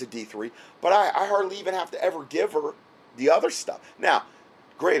 really needs a D3, but I hardly even have to ever give her the other stuff. Now,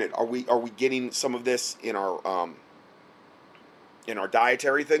 granted, are we getting some of this in our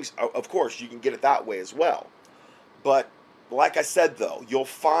dietary things? Of course, you can get it that way as well. But like I said, though, you'll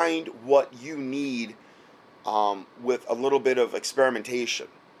find what you need with a little bit of experimentation,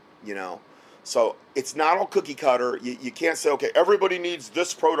 So it's not all cookie cutter. You can't say, okay, everybody needs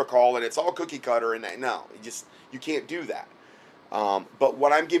this protocol and it's all cookie cutter. And no, you can't do that. But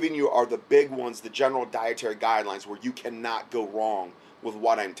what I'm giving you are the big ones, the general dietary guidelines where you cannot go wrong with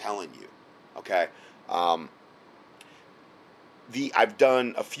what I'm telling you. Okay. I've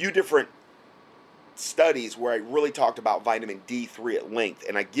done a few different studies where I really talked about vitamin D3 at length,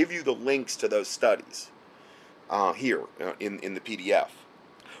 and I give you the links to those studies here in the PDF.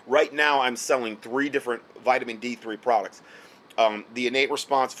 Right now, I'm selling 3 different vitamin D3 products. The Innate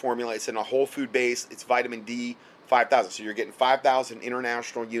Response formula, it's in a whole food base. It's vitamin D 5,000. So you're getting 5,000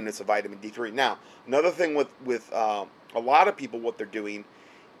 international units of vitamin D3. Now, another thing with a lot of people, what they're doing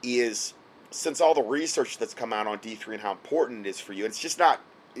is, since all the research that's come out on D3 and how important it is for you, it's just not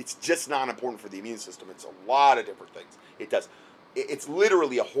important for the immune system. It's a lot of different things. It's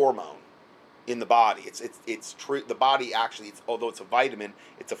literally a hormone in the body. The body actually, although it's a vitamin,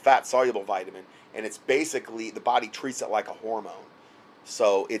 it's a fat soluble vitamin, and it's basically, the body treats it like a hormone.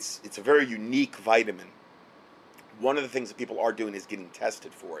 So it's a very unique vitamin. One of the things that people are doing is getting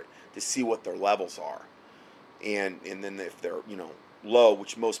tested for it to see what their levels are, and then if they're low,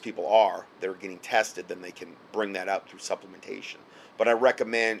 which most people are, they're getting tested, then they can bring that up through supplementation. But I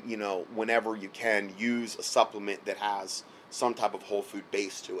recommend, whenever you can, use a supplement that has some type of whole food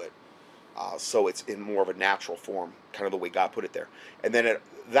base to it. So it's in more of a natural form, kind of the way God put it there. And then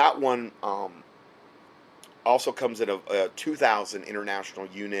that one also comes in a 2,000 international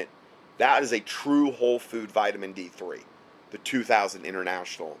unit. That is a true whole food vitamin D3, the 2,000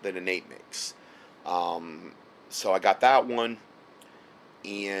 international that Innate makes. So I got that one.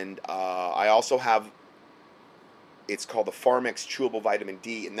 And I also have, it's called the Pharmex Chewable Vitamin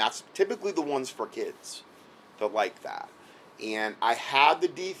D, and that's typically the ones for kids that like that. And I had the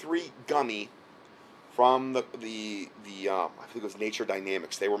D3 gummy from the I think it was Nature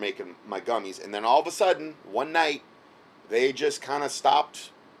Dynamics. They were making my gummies, and then all of a sudden, one night, they just kind of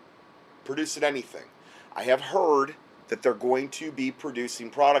stopped producing anything. I have heard that they're going to be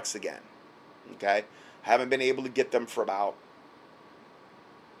producing products again. Okay? Haven't been able to get them for about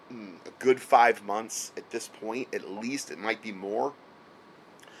a good 5 months at this point, at least. It might be more.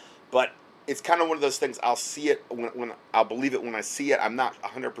 But it's kind of one of those things, I'll see it when I'll believe it when I see it. I'm not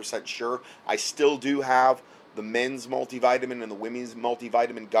 100% sure. I still do have the men's multivitamin and the women's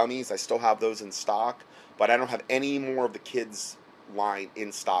multivitamin gummies. I still have those in stock, but I don't have any more of the kids line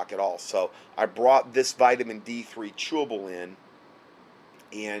in stock at all. So I brought this vitamin D3 chewable in,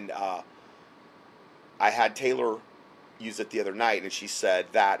 and I had Taylor use it the other night, and she said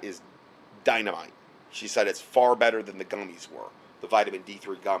that is dynamite. She said it's far better than the gummies were, the vitamin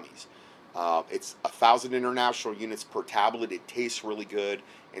D3 gummies. It's 1,000 international units per tablet. It tastes really good,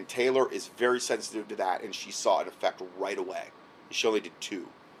 and Taylor is very sensitive to that, and she saw an effect right away. She only did 2.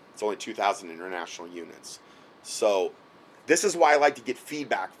 It's only 2,000 international units. So this is why I like to get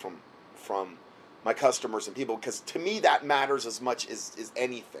feedback from my customers and people, because to me that matters as much as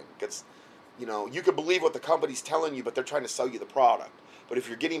anything. Because you can believe what the company's telling you, but they're trying to sell you the product. But if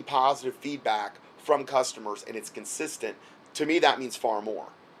you're getting positive feedback from customers and it's consistent, to me that means far more.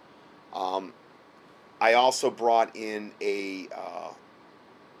 Um, I also brought in a,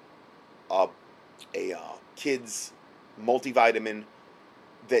 kids multivitamin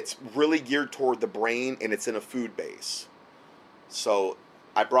that's really geared toward the brain, and it's in a food base. So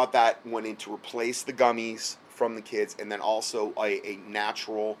I brought that one in to replace the gummies from the kids, and then also a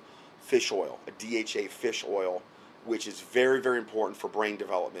natural fish oil, a DHA fish oil, which is very, very important for brain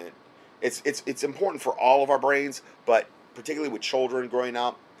development. It's important for all of our brains, but particularly with children growing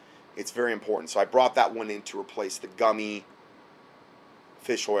up, it's very important. So I brought that one in to replace the gummy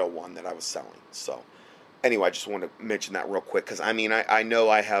fish oil one that I was selling. So anyway, I just wanted to mention that real quick because I know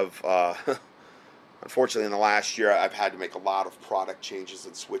I have, unfortunately, in the last year, I've had to make a lot of product changes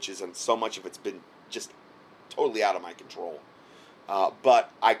and switches, and so much of it's been just totally out of my control. But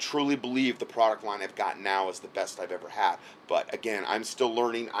I truly believe the product line I've got now is the best I've ever had. But again, I'm still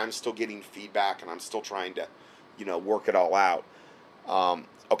learning, I'm still getting feedback, and I'm still trying to, work it all out.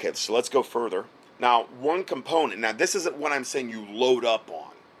 Okay, so let's go further. Now, one component, now this isn't what I'm saying you load up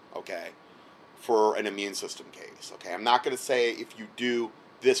on, okay, for an immune system case, okay? I'm not going to say if you do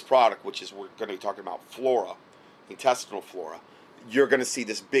this product, which is we're going to be talking about flora, intestinal flora, you're going to see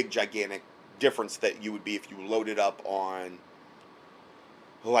this big, gigantic difference that you would be if you loaded up on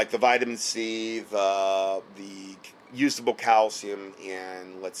like the vitamin C, the usable calcium,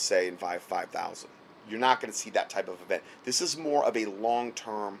 and let's say in 5000. You're not going to see that type of event. This is more of a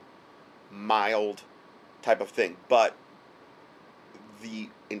long-term, mild type of thing. But the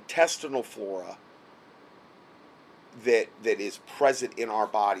intestinal flora that is present in our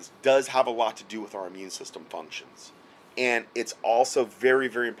bodies does have a lot to do with our immune system functions. And it's also very,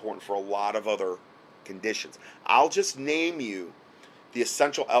 very important for a lot of other conditions. I'll just name you the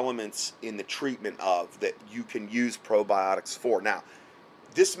essential elements in the treatment of that you can use probiotics for. Now,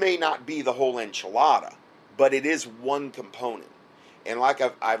 this may not be the whole enchilada, but it is one component. And like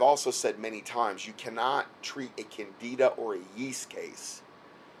I've also said many times, you cannot treat a candida or a yeast case,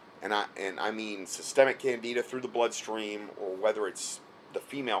 and I mean systemic candida through the bloodstream, or whether it's the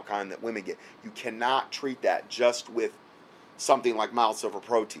female kind that women get. You cannot treat that just with something like mild silver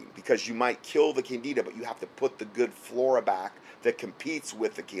protein, because you might kill the candida, but you have to put the good flora back that competes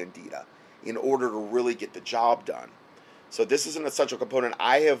with the candida in order to really get the job done. So this is an essential component.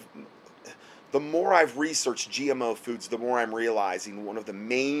 The more I've researched GMO foods, the more I'm realizing one of the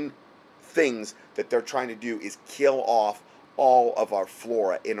main things that they're trying to do is kill off all of our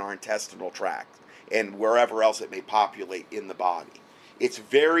flora in our intestinal tract and wherever else it may populate in the body. It's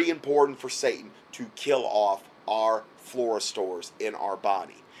very important for Satan to kill off our flora stores in our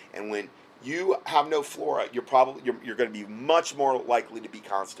body. And when you have no flora, you're going to be much more likely to be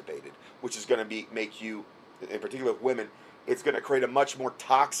constipated, which is going to make you, in particular with women, it's going to create a much more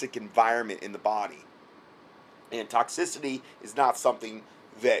toxic environment in the body. And toxicity is not something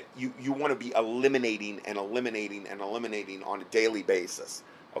that you want to be eliminating on a daily basis.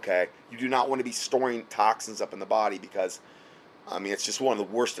 Okay? You do not want to be storing toxins up in the body because, it's just one of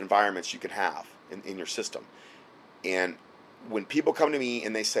the worst environments you can have in your system. And when people come to me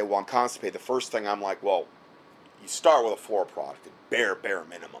and they say, well, I'm constipated, the first thing I'm like, well, you start with a flora product, bare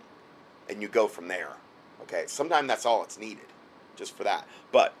minimum, and you go from there. Okay, sometimes that's all it's needed, just for that.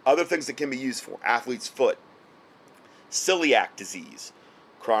 But other things that can be used for: athlete's foot, celiac disease,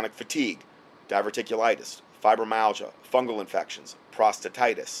 chronic fatigue, diverticulitis, fibromyalgia, fungal infections,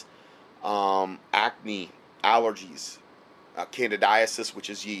 prostatitis, acne, allergies, candidiasis, which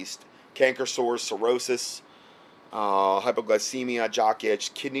is yeast, canker sores, cirrhosis, hypoglycemia, jock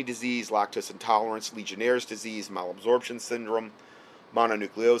itch, kidney disease, lactose intolerance, Legionnaire's disease, malabsorption syndrome,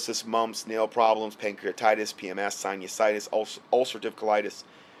 mononucleosis, mumps, nail problems, pancreatitis, PMS, sinusitis, ulcerative colitis,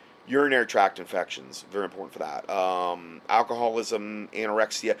 urinary tract infections, very important for that. Alcoholism,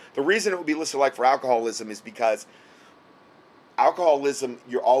 anorexia. The reason it would be listed like for alcoholism is because alcoholism,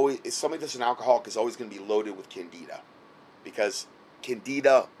 somebody that's an alcoholic is always going to be loaded with candida, because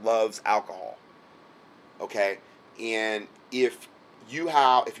candida loves alcohol. Okay, and if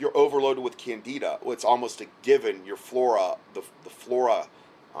you're overloaded with candida, well, it's almost a given your flora, the flora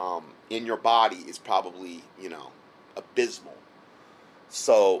in your body is probably, abysmal.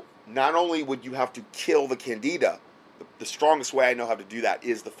 So not only would you have to kill the candida, the strongest way I know how to do that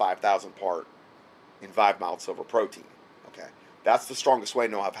is the 5,000 part in 5 mild silver protein. Okay, that's the strongest way I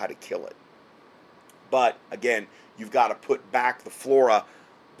know of how to kill it. But again, you've got to put back the flora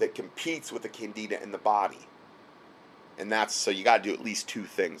that competes with the candida in the body. And so you got to do at least 2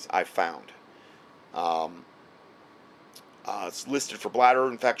 things, I've found. It's listed for bladder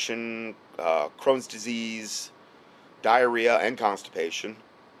infection, Crohn's disease, diarrhea and constipation,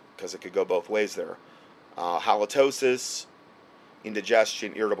 because it could go both ways there. Halitosis,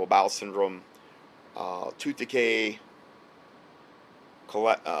 indigestion, irritable bowel syndrome, tooth decay,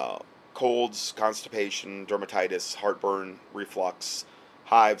 colds, constipation, dermatitis, heartburn, reflux,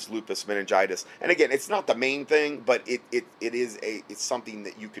 hives, lupus, meningitis. And again, it's not the main thing, but it's something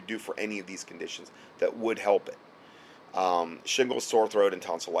that you could do for any of these conditions that would help it. Shingles, sore throat, and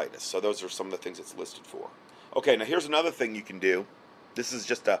tonsillitis. So those are some of the things it's listed for. Okay, now here's another thing you can do. This is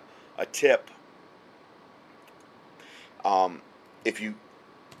just a tip. If you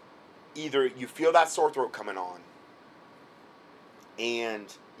feel that sore throat coming on and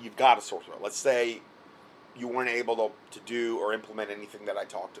you've got a sore throat, let's say you weren't able to do or implement anything that I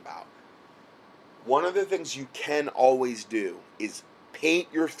talked about. One of the things you can always do is paint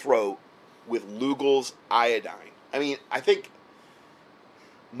your throat with Lugol's iodine. I mean, I think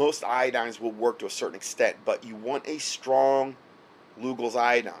most iodines will work to a certain extent, but you want a strong Lugol's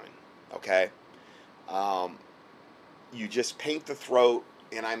iodine, okay? You just paint the throat,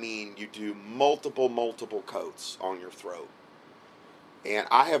 and I mean, you do multiple coats on your throat. And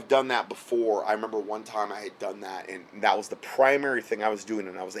I have done that before. I remember one time I had done that, and that was the primary thing I was doing,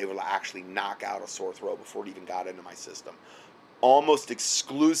 and I was able to actually knock out a sore throat before it even got into my system. Almost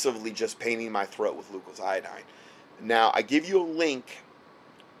exclusively just painting my throat with Lugol's iodine. Now, I give you a link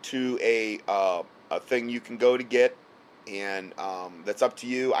to a thing you can go to get, and that's up to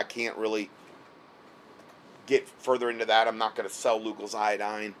you. I can't really get further into that. I'm not going to sell Lugol's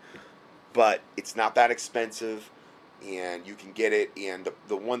iodine, but it's not that expensive, and you can get it. And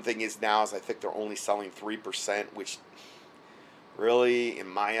the one thing is now is I think they're only selling 3%, which really, in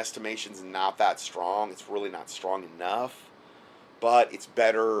my estimation, is not that strong. It's really not strong enough, but it's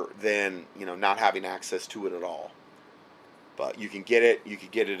better than, not having access to it at all. But you can get it. You can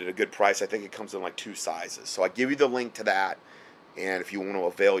get it at a good price. I think it comes in like 2 sizes. So I give you the link to that, and if you want to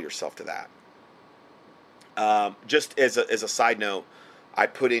avail yourself to that. Just as a side note, I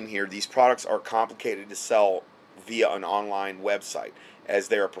put in here, these products are complicated to sell via an online website, as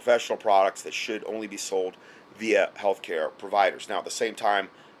they are professional products that should only be sold via healthcare providers. Now, at the same time,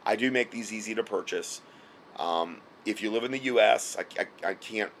 I do make these easy to purchase. If you live in the U.S., I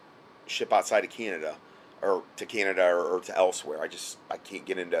can't ship outside of Canada, or to elsewhere. I can't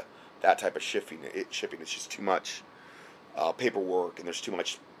get into that type of shipping. It's just too much paperwork, and there's too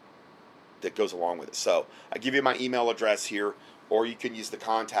much that goes along with it. So I give you my email address here, or you can use the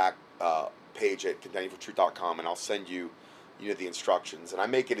contact page at contendingfortruth.com, and I'll send you the instructions. And I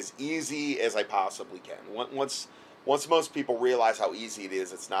make it as easy as I possibly can. Once most people realize how easy it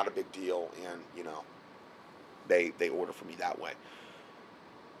is, it's not a big deal, and they order from me that way.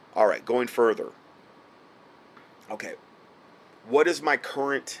 All right, going further. Okay, what is my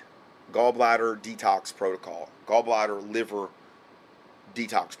current gallbladder detox protocol? Gallbladder liver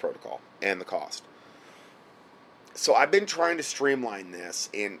detox protocol, and the cost. So I've been trying to streamline this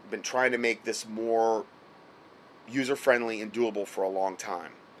and been trying to make this more user-friendly and doable for a long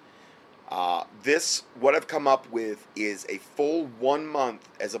time. What I've come up with is a full 1 month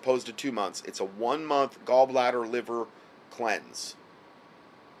as opposed to 2 months. It's a 1 month gallbladder liver cleanse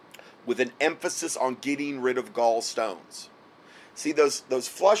with an emphasis on getting rid of gallstones. See, those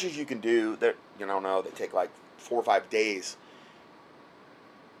flushes you can do that they take like 4 or 5 days.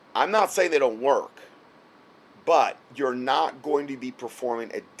 I'm not saying they don't work, but you're not going to be performing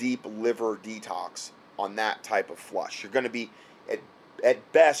a deep liver detox on that type of flush. You're going to be,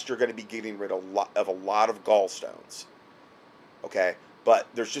 at best, you're going to be getting rid of a lot of gallstones. Okay? But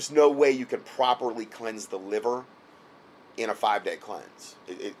there's just no way you can properly cleanse the liver in a 5-day cleanse.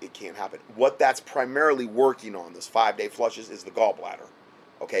 It can't happen. What that's primarily working on, those 5-day flushes, is the gallbladder.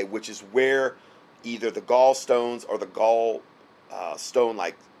 Okay? Which is where either the gallstones or the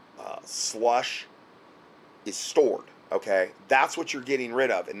gallstone-like slush is stored. Okay, that's what you're getting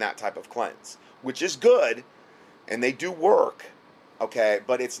rid of in that type of cleanse, which is good, and they do work. Okay,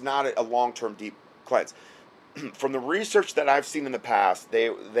 but it's not a long-term deep cleanse. From the research that I've seen in the past, they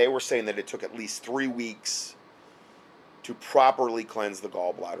were saying that it took at least 3 weeks to properly cleanse the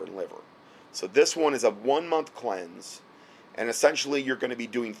gallbladder and liver. So this one is a 1 month cleanse, and essentially you're going to be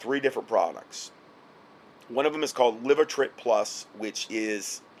doing 3 different products. One of them is called Livotrit Plus, which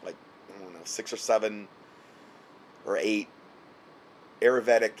is 6 or 7 or 8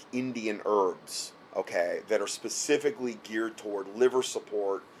 Ayurvedic Indian herbs, okay, that are specifically geared toward liver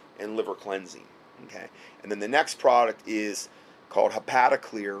support and liver cleansing, okay. And then the next product is called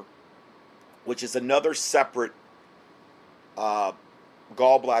Hepatoclear, which is another separate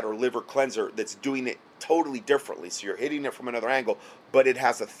gallbladder liver cleanser that's doing it totally differently. So you're hitting it from another angle, but it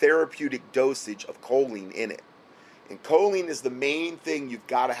has a therapeutic dosage of choline in it. And choline is the main thing you've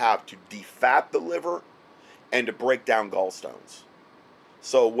got to have to defat the liver and to break down gallstones.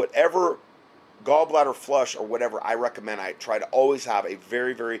 So whatever gallbladder flush or whatever I recommend, I try to always have a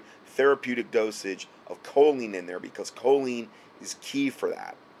very, very therapeutic dosage of choline in there because choline is key for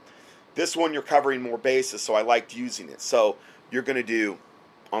that. This one you're covering more bases, so I liked using it. So you're going to do,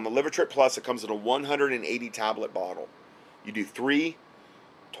 on the Livertrip Plus, it comes in a 180 tablet bottle. You do 3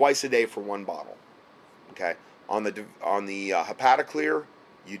 twice a day for 1 bottle. Okay. On the Hepatoclear,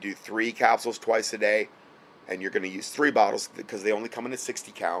 you do 3 capsules twice a day, and you're going to use 3 bottles because they only come in a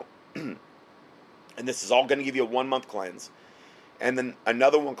 60 count. And this is all going to give you a 1-month cleanse. And then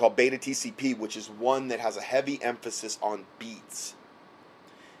another one called Beta TCP, which is one that has a heavy emphasis on beets.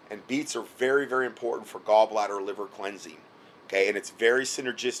 And beets are very, very important for gallbladder liver cleansing. Okay, and it's very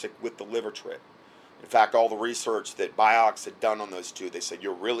synergistic with the Livertrip. In fact, all the research that Biox had done on those two, they said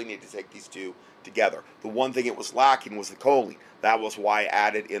you really need to take these two together. The one thing it was lacking was the choline. That was why I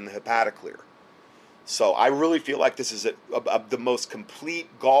added in the Hepatoclear. So I really feel like this is the most complete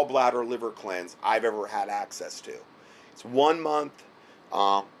gallbladder liver cleanse I've ever had access to. It's 1 month.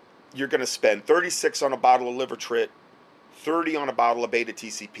 You're going to spend $36 on a bottle of Livertrip, $30 on a bottle of Beta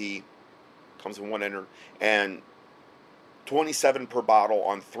TCP, comes in 1 enter, and $27 per bottle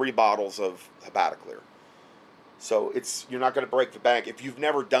on 3 bottles of Hepatoclear. So you're not going to break the bank. If you've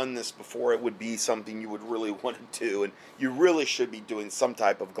never done this before, it would be something you would really want to do, and you really should be doing some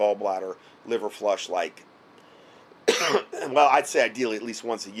type of gallbladder liver flush, like, well, I'd say ideally at least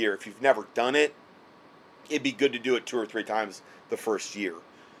once a year. If you've never done it, it'd be good to do it 2 or 3 times the first year,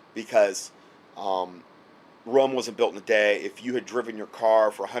 because Rome wasn't built in a day. If you had driven your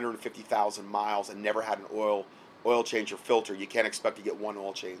car for 150,000 miles and never had an oil change or filter, you can't expect to get 1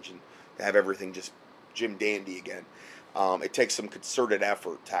 oil change and to have everything just Jim Dandy again. It takes some concerted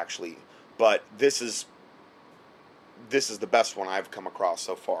effort to actually, but this is the best one I've come across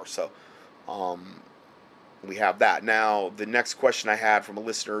so far. So we have that. Now, the next question I had from a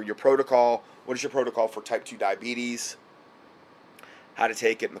listener, your protocol, what is your protocol for type 2 diabetes? How to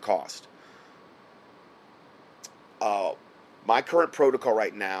take it and the cost. My current protocol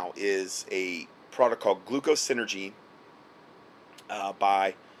right now is a product called Glucose Synergy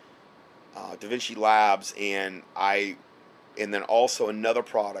by Da Vinci Labs, and then also another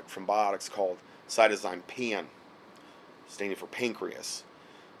product from Biotics called Cytozyme Pan, standing for pancreas.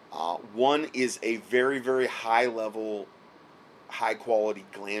 One is a very, very high level, high quality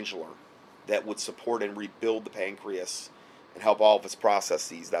glandular that would support and rebuild the pancreas and help all of its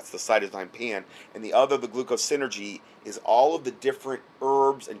processes. That's the Cytozyme Pan. And the other, the Glucose Synergy, is all of the different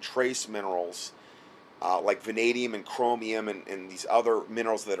herbs and trace minerals like vanadium and chromium and these other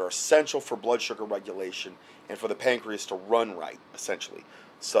minerals that are essential for blood sugar regulation and for the pancreas to run right, essentially.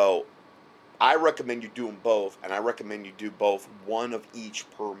 So I recommend you do them both, and I recommend you do both, 1 of each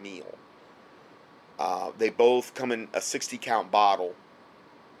per meal. They both come in a 60 count bottle,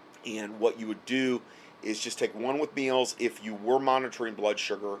 and what you would do is just take 1 with meals. If you were monitoring blood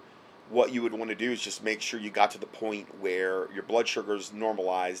sugar, what you would want to do is just make sure you got to the point where your blood sugar is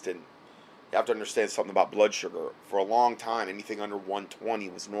normalized. And you have to understand something about blood sugar. For a long time, anything under 120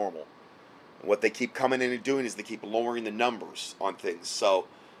 was normal. And what they keep coming in and doing is they keep lowering the numbers on things. So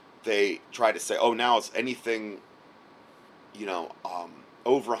they try to say, oh, now it's anything,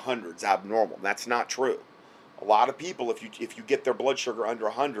 over 100 is abnormal. That's not true. A lot of people, if you get their blood sugar under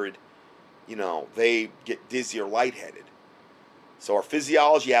 100, they get dizzy or lightheaded. So our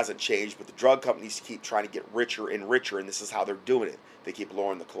physiology hasn't changed, but the drug companies keep trying to get richer and richer, and this is how they're doing it. They keep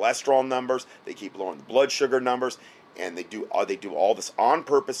lowering the cholesterol numbers, they keep lowering the blood sugar numbers, and they do all this on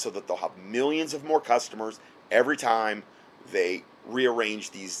purpose so that they'll have millions of more customers every time they rearrange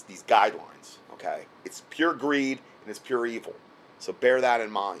these guidelines. Okay, it's pure greed and it's pure evil. So bear that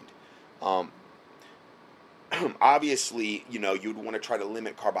in mind. Obviously, you'd want to try to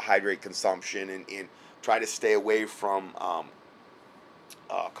limit carbohydrate consumption and try to stay away from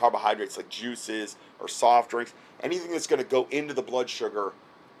carbohydrates like juices or soft drinks, anything that's going to go into the blood sugar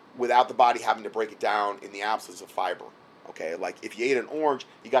without the body having to break it down in the absence of fiber. Okay, like if you ate an orange,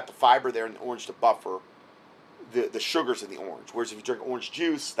 you got the fiber there in the orange to buffer the sugars in the orange. Whereas if you drink orange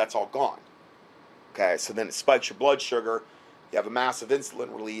juice, that's all gone. Okay, so then it spikes your blood sugar, you have a massive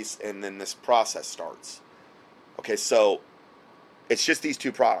insulin release, and then this process starts. Okay, so it's just these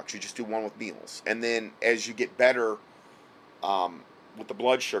 2 products. You just do 1 with meals. And then as you get better with the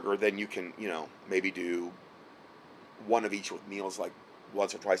blood sugar, then you can, maybe do 1 of each with meals, like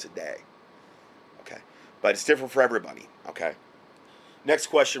once or twice a day. Okay, but it's different for everybody. Okay. Next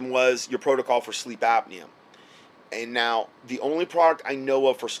question was your protocol for sleep apnea. And now, the only product I know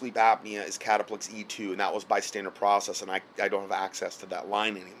of for sleep apnea is Cataplex E2, and that was by Standard Process, and I don't have access to that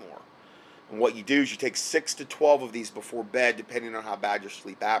line anymore. And what you do is you take 6 to 12 of these before bed, depending on how bad your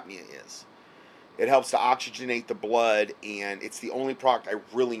sleep apnea is. It helps to oxygenate the blood, and it's the only product I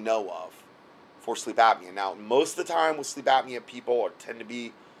really know of for sleep apnea. Now, most of the time with sleep apnea, people tend to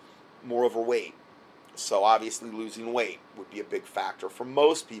be more overweight. So obviously losing weight would be a big factor for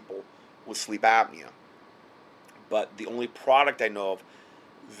most people with sleep apnea. But the only product I know of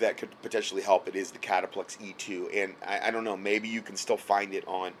that could potentially help it is the Cataplex E2. And I don't know, maybe you can still find it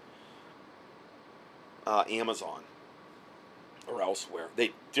on Amazon or elsewhere.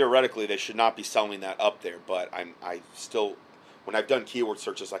 Theoretically they should not be selling that up there, but I still, when I've done keyword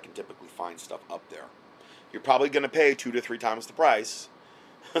searches, I can typically find stuff up there. You're probably going to pay 2 to 3 times the price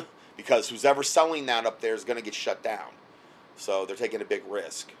because who's ever selling that up there is going to get shut down. So they're taking a big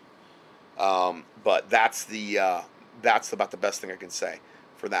risk. But that's about the best thing I can say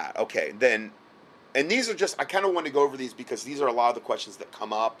for that. Okay, then, and these are just, I kind of want to go over these because these are a lot of the questions that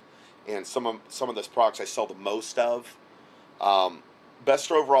come up, and some of those products I sell the most of.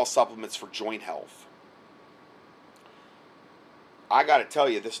 Best overall supplements for joint health. I got to tell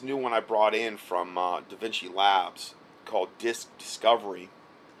you, this new one I brought in from DaVinci Labs called Disc Discovery,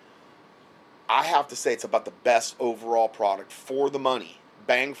 I have to say it's about the best overall product for the money,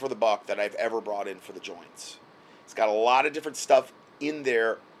 bang for the buck, that I've ever brought in for the joints. It's got a lot of different stuff in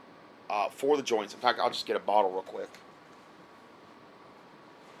there for the joints. In fact, I'll just get a bottle real quick.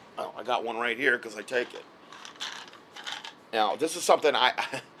 Oh, I got one right here because I take it. Now, this is something I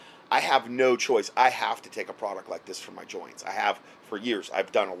have no choice. I have to take a product like this for my joints. I have for years.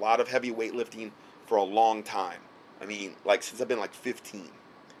 I've done a lot of heavy weightlifting for a long time. I mean, like since I've been like 15.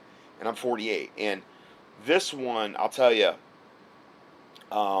 And I'm 48. And this one, I'll tell you,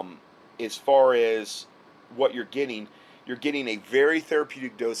 as far as what you're getting a very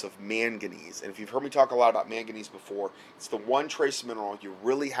therapeutic dose of manganese. And if you've heard me talk a lot about manganese before, it's the one trace mineral you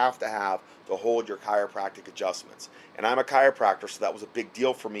really have to hold your chiropractic adjustments. And I'm a chiropractor, so that was a big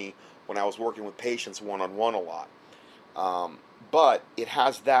deal for me when I was working with patients one-on-one a lot. But it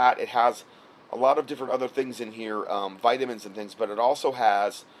has that. It has a lot of different other things in here, vitamins and things, but it also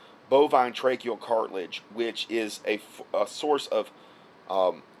has bovine tracheal cartilage, which is a source of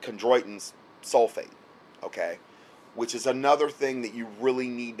chondroitin sulfate, okay, which is another thing that you really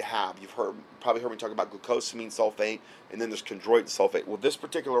need to have. You've probably heard me talk about glucosamine sulfate, and then there's chondroitin sulfate. Well, this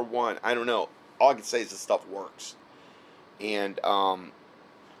particular one, I don't know. All I can say is this stuff works. And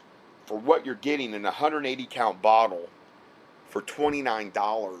for what you're getting in a 180 count bottle for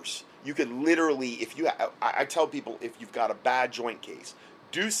 $29, you could literally, I tell people, if you've got a bad joint case,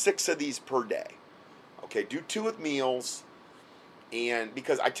 do 6 of these per day. Okay, do 2 with meals. And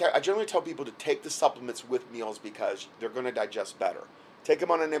because I generally tell people to take the supplements with meals because they're going to digest better. Take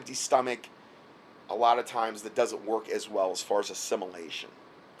them on an empty stomach, a lot of times that doesn't work as well as far as assimilation.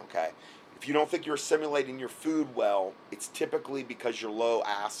 Okay, if you don't think you're assimilating your food well, it's typically because you're low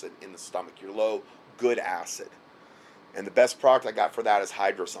acid in the stomach. You're low good acid. And the best product I got for that is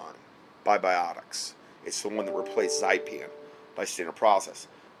Hydrozyme by Biotics. It's the one that replaced Zypan by Standard Process.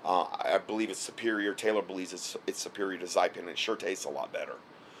 I believe it's superior. Taylor believes it's superior to Zypan, and it sure tastes a lot better.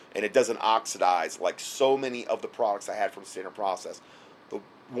 And it doesn't oxidize like so many of the products I had from Standard Process.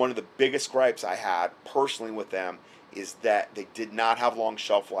 One of the biggest gripes I had personally with them is that they did not have long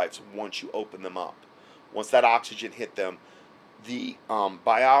shelf lives once you open them up. Once that oxygen hit them, the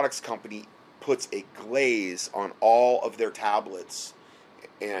Biotics company puts a glaze on all of their tablets,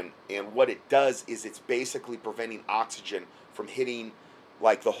 and what it does is it's basically preventing oxygen from hitting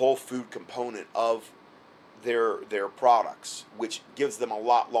like the whole food component of their products, which gives them a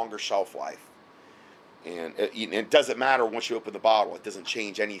lot longer shelf life. And it doesn't matter once you open the bottle; it doesn't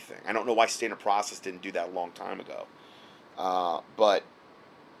change anything. I don't know why Standard Process didn't do that a long time ago, but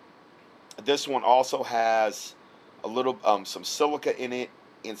this one also has a little some silica in it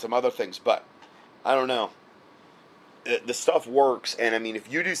and some other things. But I don't know. The stuff works, and I mean,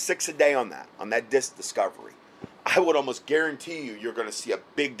 if you do 6 a day on that Disc Discovery, I would almost guarantee you're going to see a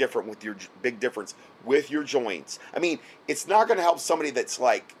big difference with your joints. I mean, it's not going to help somebody that's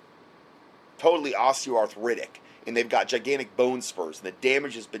like totally osteoarthritic and they've got gigantic bone spurs and the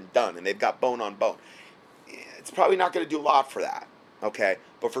damage has been done and they've got bone on bone. It's probably not going to do a lot for that, okay?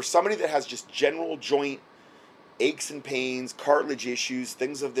 But for somebody that has just general joint aches and pains, cartilage issues,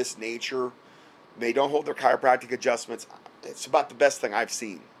 things of this nature, they don't hold their chiropractic adjustments, it's about the best thing I've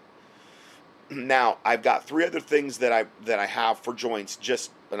seen. Now, I've got 3 other things that I have for joints,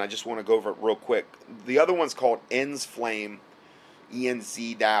 and I just want to go over it real quick. The other one's called ENZ Flame,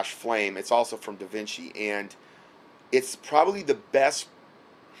 ENZ-Flame. It's also from DaVinci, and It's probably the best.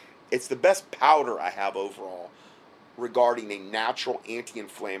 It's the best powder I have overall regarding a natural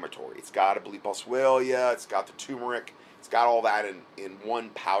anti-inflammatory. It's got, I believe, boswellia. It's got the turmeric. It's got all that in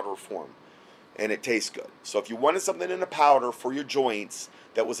one powder form, and it tastes good. So if you wanted something in a powder for your joints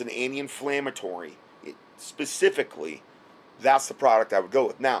that was an anti-inflammatory, specifically, that's the product I would go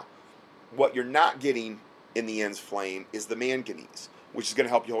with. Now, what you're not getting in the Ends Flame is the manganese, which is going to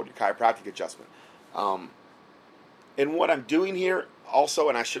help you hold your chiropractic adjustment. And what I'm doing here also,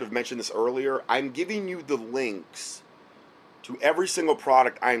 and I should have mentioned this earlier, I'm giving you the links to every single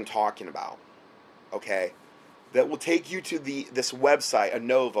product I'm talking about, okay, that will take you to this website,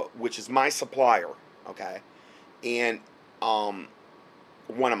 Anova, which is my supplier, okay, and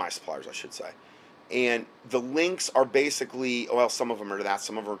one of my suppliers, I should say. And the links are basically, well, some of them are to that,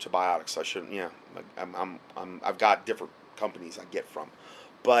 some of them are to biotics. So I shouldn't, I've got different companies I get from,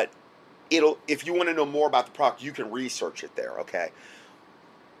 but if you want to know more about the product, you can research it there, okay?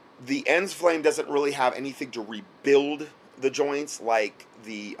 The Ends Flame doesn't really have anything to rebuild the joints like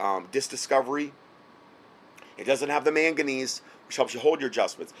the Disc Discovery. It doesn't have the manganese, which helps you hold your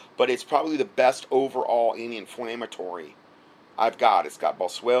adjustments, but it's probably the best overall anti-inflammatory I've got. It's got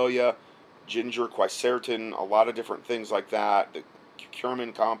boswellia, ginger, quercetin, a lot of different things like that. The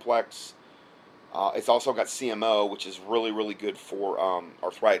curcumin complex. It's also got CMO, which is really, really good for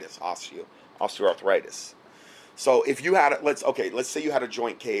arthritis, osteoarthritis. So if you had let's say you had a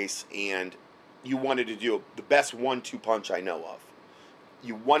joint case and you wanted to do the best 1-2 punch I know of.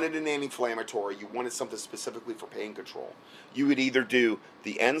 You wanted an anti-inflammatory, you wanted something specifically for pain control. You would either do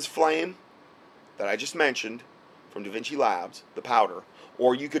the Ends Flame that I just mentioned from Da Vinci Labs, the powder,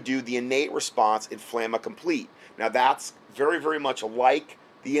 or you could do the Innate Response Inflamma Complete. Now that's very, very much like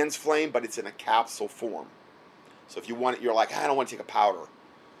the Ends Flame, but it's in a capsule form. So if you want it, you're like, I don't want to take a powder.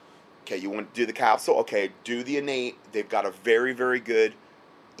 Okay, you want to do the capsule? Okay, do the Innate. They've got a very, very good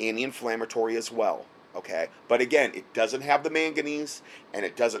anti-inflammatory as well. Okay, but again, it doesn't have the manganese, and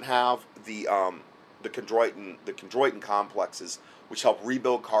it doesn't have the chondroitin complexes, which help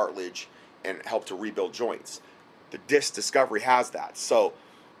rebuild cartilage and help to rebuild joints. The Disc Discovery has that. So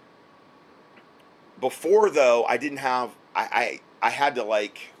before, though, I didn't have I had to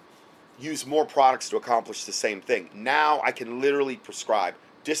use more products to accomplish the same thing. Now I can literally prescribe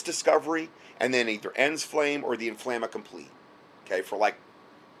Disc Discovery and then either Ends Flame or the Inflamma Complete. Okay, for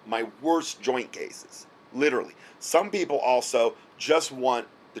my worst joint cases. Literally. Some people also just want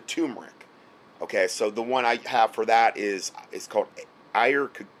the turmeric. Okay, so the one I have for that is called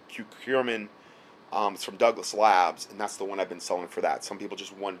Curcumin. It's from Douglas Labs, and that's the one I've been selling for that. Some people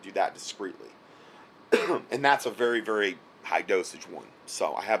just want to do that discreetly. And that's a very, very high dosage one.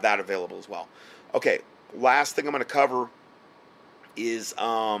 So I have that available as well. Okay, last thing I'm going to cover is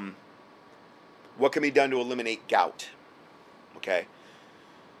what can be done to eliminate gout. Okay.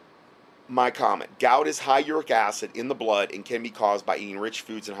 My comment. Gout is high uric acid in the blood and can be caused by eating rich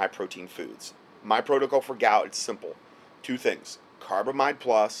foods and high protein foods. My protocol for gout, it's simple. 2 things. Carbamide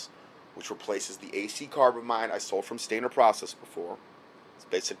Plus, which replaces the AC carbamide I sold from Standard Process before. It's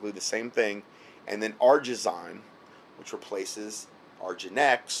basically the same thing. And then Argizyme, which replaces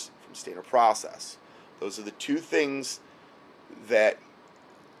Arginex from Standard Process. Those are the 2 things that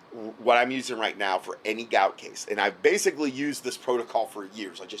what I'm using right now for any gout case. And I've basically used this protocol for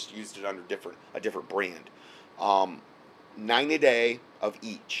years. I just used it under a different brand. 9 a day of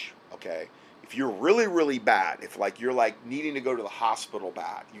each, okay? If you're really, really bad, if you're needing to go to the hospital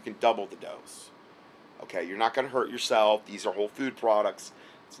bad, you can double the dose. Okay, you're not going to hurt yourself. These are whole food products.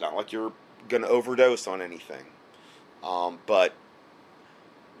 It's not like you're going to overdose on anything. But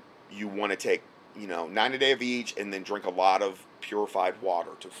you want to take, 9 a day of each and then drink a lot of purified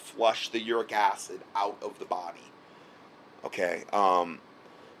water to flush the uric acid out of the body. Okay.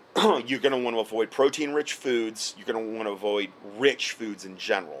 You're going to want to avoid protein-rich foods. You're going to want to avoid rich foods in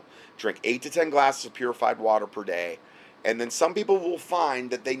general. Drink 8 to 10 glasses of purified water per day. And then some people will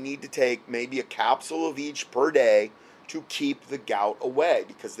find that they need to take maybe a capsule of each per day to keep the gout away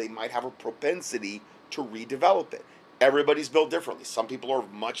because they might have a propensity to redevelop it. Everybody's built differently. Some people are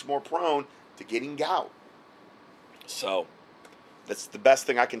much more prone to getting gout. So that's the best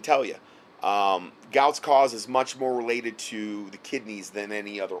thing I can tell you. Gout's cause is much more related to the kidneys than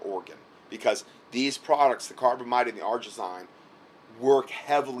any other organ because these products, the carbamide and the Argizyme, work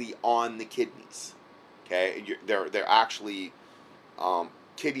heavily on the kidneys. Okay, they're actually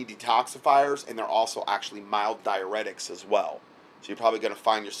kidney detoxifiers, and they're also actually mild diuretics as well. So you're probably going to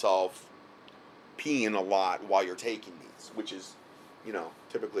find yourself peeing a lot while you're taking these, which is,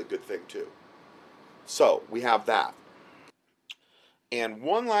 typically a good thing too. So we have that. And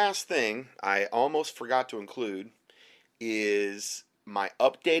one last thing I almost forgot to include is my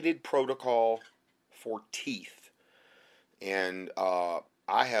updated protocol for teeth. And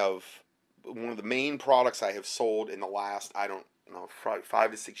I have one of the main products I have sold in the last, I don't know,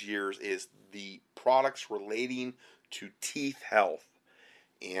 5 to 6 years is the products relating to teeth health.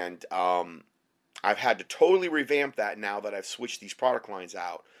 And I've had to totally revamp that now that I've switched these product lines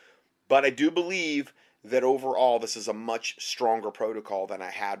out. But I do believe that overall this is a much stronger protocol than I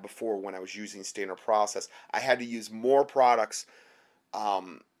had before when I was using standard process. I had to use more products,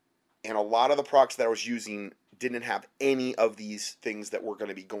 and a lot of the products that I was using didn't have any of these things that we're going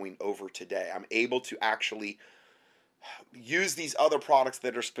to be going over today. I'm able to actually use these other products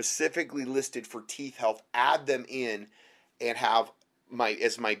that are specifically listed for teeth health, add them in, and have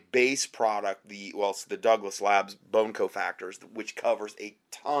my base product it's the Douglas Labs Bone Cofactors, which covers a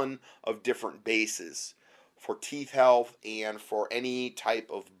ton of different bases for teeth health and for any type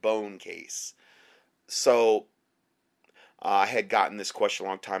of bone case. So I had gotten this question a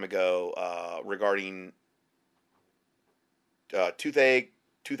long time ago regarding toothache,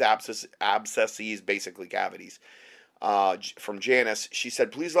 tooth abscesses, basically cavities. From Janice, she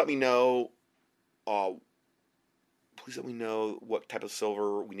said, please let me know what type of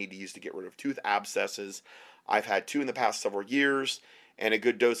silver we need to use to get rid of tooth abscesses. I've had 2 in the past several years, and a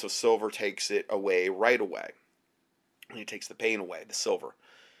good dose of silver takes it away right away. It takes the pain away, the silver.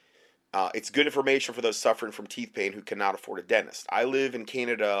 It's good information for those suffering from teeth pain who cannot afford a dentist. I live in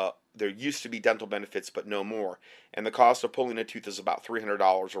Canada. There used to be dental benefits, but no more. And the cost of pulling a tooth is about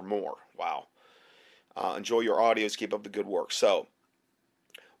 $300 or more. Wow. Enjoy your audios. Keep up the good work. So,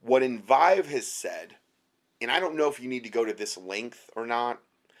 what Envive has said, and I don't know if you need to go to this length or not,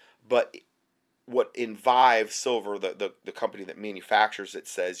 but what Envive Silver, the company that manufactures it,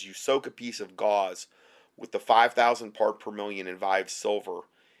 says, you soak a piece of gauze with the 5,000 part per million Envive Silver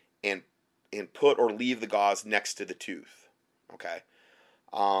and put or leave the gauze next to the tooth. Okay?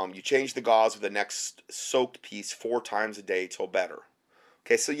 You change the gauze with the next soaked piece 4 times a day till better.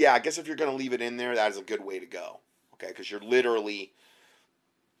 Okay, so yeah, I guess if you're going to leave it in there, that is a good way to go. Okay, because you're literally,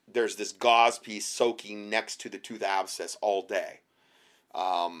 there's this gauze piece soaking next to the tooth abscess all day.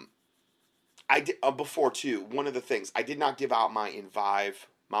 I did before too. One of the things I did not give out my Envive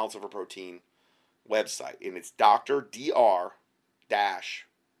mild silver protein website, and it's Dr. Dr.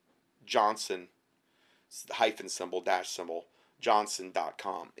 Johnson -symbol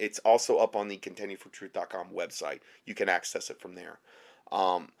Johnson.com. It's also up on the contendingfortruth.com website. You can access it from there.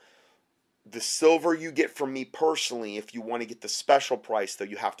 The silver you get from me personally, if you want to get the special price, though,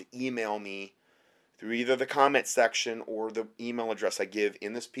 you have to email me through either the comment section or the email address I give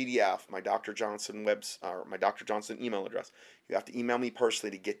in this PDF, my Dr. Johnson my Dr. Johnson email address. You have to email me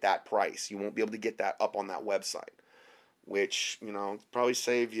personally to get that price. You won't be able to get that up on that website, which, probably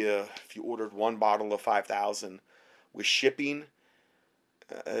save you, if you ordered 1 bottle of 5,000 with shipping,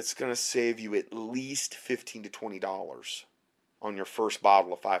 it's going to save you at least $15 to $20 on your first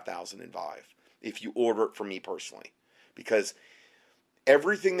bottle of 5,000 Envive if you order it from me personally. Because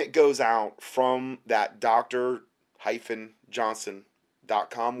everything that goes out from that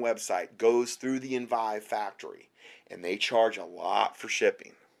Dr.-Johnson.com website goes through the Envive factory, and they charge a lot for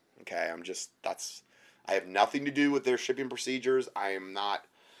shipping. Okay, I have nothing to do with their shipping procedures. I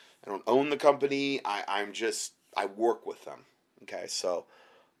don't own the company. I work with them. Okay, so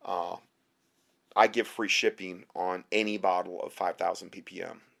I give free shipping on any bottle of 5,000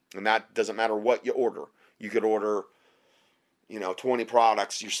 ppm. And that doesn't matter what you order. You could order, 20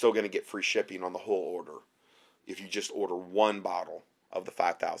 products, you're still going to get free shipping on the whole order if you just order 1 bottle of the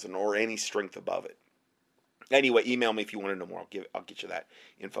 5,000 or any strength above it. Anyway, email me if you want to know more. I'll get you that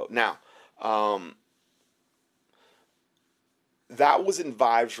info. Now, that was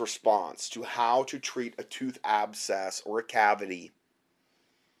Envive's response to how to treat a tooth abscess or a cavity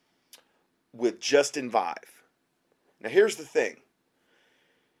with just Envive. Now here's the thing.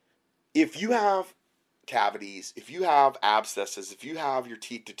 If you have cavities, if you have abscesses, if you have your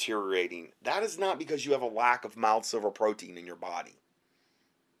teeth deteriorating, that is not because you have a lack of mild silver protein in your body.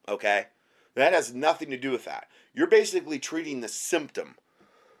 Okay? That has nothing to do with that. You're basically treating the symptom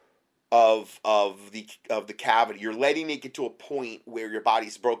of the cavity. You're letting it get to a point where your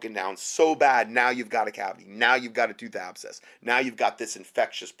body's broken down so bad, now you've got a cavity. Now you've got a tooth abscess. Now you've got this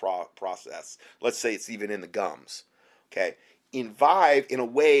infectious process. Let's say it's even in the gums. Okay? Envive, in a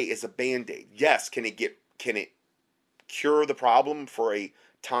way, is a Band-Aid. Yes, can it cure the problem for a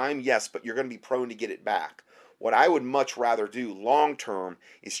time? Yes, but you're going to be prone to get it back. What I would much rather do long term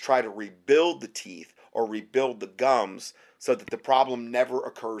is try to rebuild the teeth or rebuild the gums so that the problem never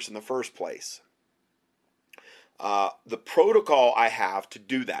occurs in the first place. The protocol I have to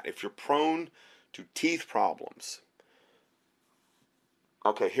do that, if you're prone to teeth problems,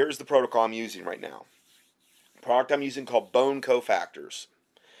 Okay, here's the protocol I'm using right now. Product I'm using called Bone Cofactors.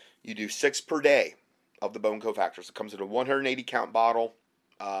 You do 6 per day of the Bone Cofactors. It comes in a 180 count bottle.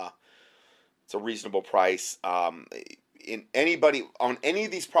 It's a reasonable price. In anybody on any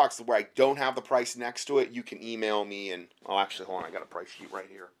of these products where I don't have the price next to it, you can email me and actually hold on, I got a price sheet right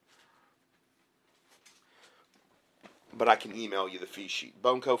here. But I can email you the fee sheet.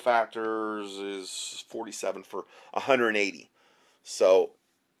 Bone Cofactors is $47 for 180. So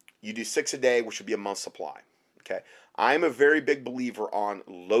you do 6 a day, which would be a month's supply. Okay. I'm a very big believer on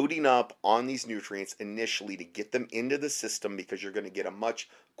loading up on these nutrients initially to get them into the system, because you're going to get a much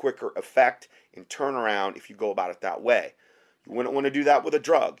quicker effect and turnaround if you go about it that way. You wouldn't want to do that with a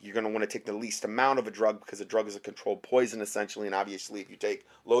drug. You're going to want to take the least amount of a drug, because a drug is a controlled poison essentially, and obviously if you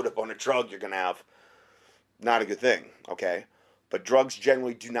load up on a drug, you're going to have not a good thing, okay? But drugs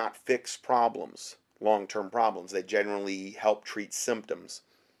generally do not fix problems, long-term problems. They generally help treat symptoms,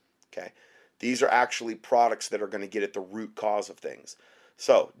 okay? These are actually products that are going to get at the root cause of things.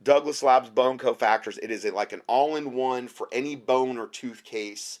 So, Douglas Labs Bone Cofactors, it is like an all-in-one for any bone or tooth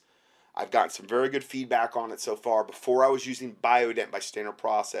case. I've gotten some very good feedback on it so far. Before I was using Biodent by Standard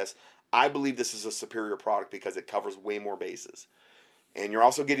Process. I believe this is a superior product because it covers way more bases. And you're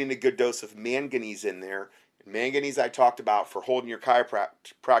also getting a good dose of manganese in there. Manganese I talked about for holding your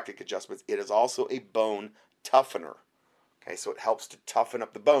chiropractic adjustments. It is also a bone toughener. Okay, so it helps to toughen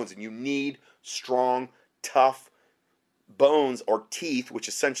up the bones, and you need strong, tough bones or teeth, which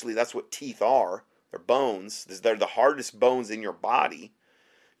essentially that's what teeth are. They're bones. They're the hardest bones in your body.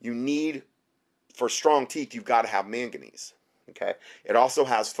 You need, for strong teeth, you've got to have manganese. Okay, it also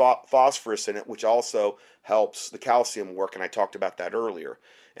has phosphorus in it, which also helps the calcium work, and I talked about that earlier.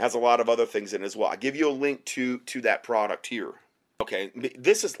 It has a lot of other things in it as well. I'll give you a link to that product here. Okay,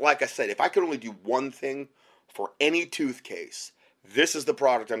 this is, like I said, if I could only do one thing for any tooth case, this is the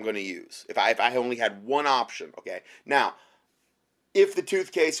product I'm going to use. If I only had one option, okay? Now, if the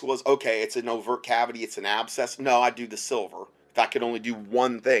tooth case was, okay, it's an overt cavity, it's an abscess, no, I'd do the silver. If I could only do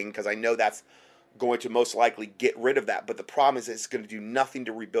one thing, because I know that's going to most likely get rid of that. But the problem is it's going to do nothing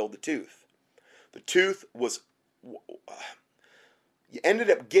to rebuild the tooth. The tooth was, you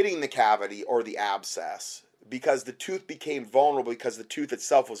ended up getting the cavity or the abscess because the tooth became vulnerable because the tooth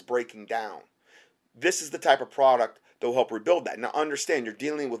itself was breaking down. This is the type of product that will help rebuild that. Now understand, you're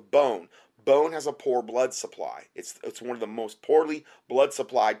dealing with bone. Bone has a poor blood supply. It's one of the most poorly blood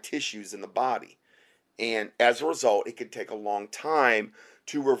supplied tissues in the body. And as a result, it could take a long time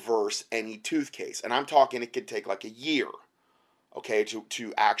to reverse any tooth case. And I'm talking it could take like a year, okay,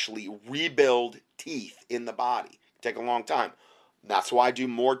 to actually rebuild teeth in the body. It could take a long time. That's why I do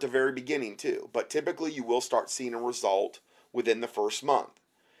more at the very beginning too. But typically you will start seeing a result within the first month.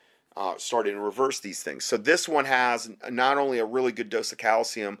 Starting to reverse these things. So this one has not only a really good dose of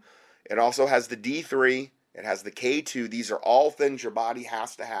calcium, it also has the D3, it has the K2. These are all things your body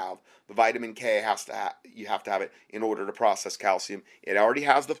has to have. The vitamin K you have to have it in order to process calcium. It already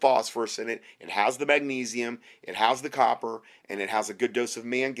has the phosphorus in it, it has the magnesium, it has the copper, and it has a good dose of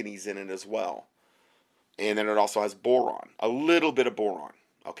manganese in it as well. And then it also has boron, a little bit of boron,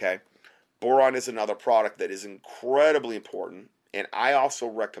 okay? Boron is another product that is incredibly important. And I also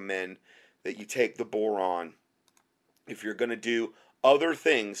recommend that you take the boron if you're going to do other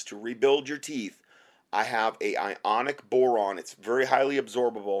things to rebuild your teeth. I have a ionic boron. It's very highly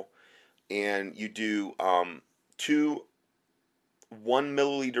absorbable, and you do 2 1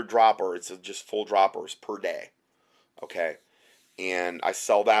 milliliter dropper. It's just full droppers per day. Okay, and I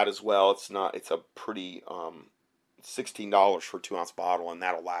sell that as well. It's a pretty $16 for a 2-ounce bottle, and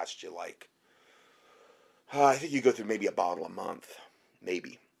that'll last you like. I think you go through maybe a bottle a month,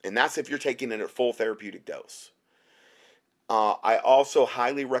 maybe. And that's if you're taking it at full therapeutic dose. I also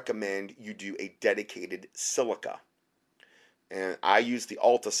highly recommend you do a dedicated silica. And I use the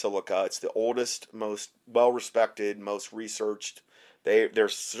Alta Silica. It's the oldest, most well-respected, most researched.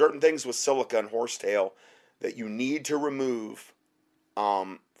 There's certain things with silica and horsetail that you need to remove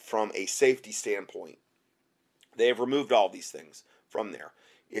from a safety standpoint. They have removed all these things from there.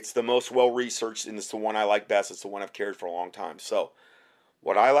 It's the most well-researched, and it's the one I like best. It's the one I've carried for a long time. So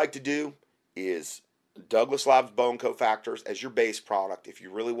what I like to do is Douglas Labs Bone Cofactors as your base product. If you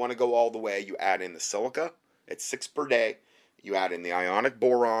really want to go all the way, you add in the silica at 6 per day. You add in the ionic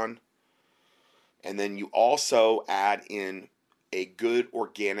boron. And then you also add in a good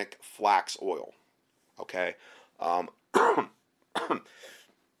organic flax oil. Okay?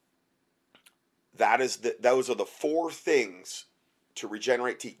 Those are the 4 things to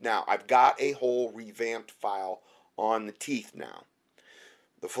regenerate teeth. Now, I've got a whole revamped file on the teeth now.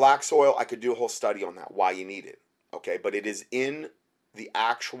 The flax oil, I could do a whole study on that, why you need it. Okay, but it is in the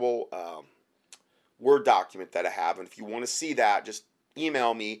actual Word document that I have. And if you want to see that, just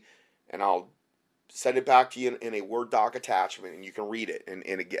email me and I'll send it back to you in a Word doc attachment, and you can read it. And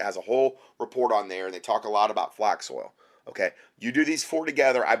it has a whole report on there, and they talk a lot about flax oil. Okay, you do these 4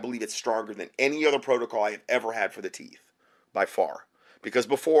 together, I believe it's stronger than any other protocol I have ever had for the teeth, by far. Because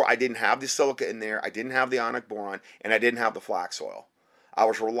before, I didn't have the silica in there, I didn't have the ionic boron, and I didn't have the flax oil. I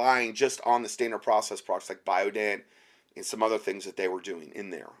was relying just on the standard process products like Biodent and some other things that they were doing in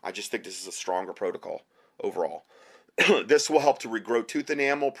there. I just think this is a stronger protocol overall. This will help to regrow tooth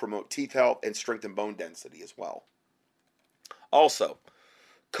enamel, promote teeth health, and strengthen bone density as well. Also,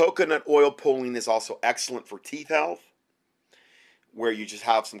 coconut oil pulling is also excellent for teeth health, where you just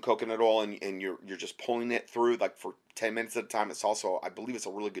have some coconut oil and you're just pulling it through like for 10 minutes at a time. It's also, I believe it's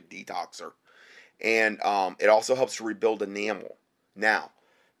a really good detoxer. And it also helps to rebuild enamel. Now,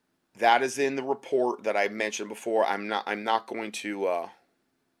 that is in the report that I mentioned before. I'm not going to, well,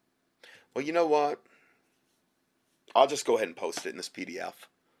 you know what? I'll just go ahead and post it in this PDF.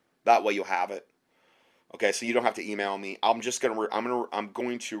 That way you'll have it. Okay, so you don't have to email me. I'm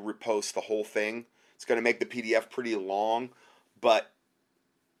going to repost the whole thing. It's going to make the PDF pretty long, but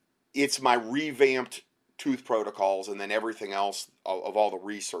it's my revamped tooth protocols and then everything else of all the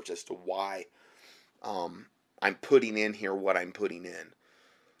research as to why I'm putting in here what I'm putting in.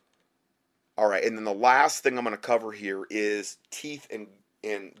 All right, and then the last thing I'm going to cover here is teeth and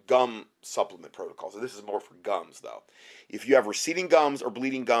gum supplement protocols. And this is more for gums, though. If you have receding gums or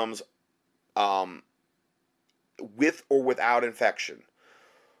bleeding gums with or without infection,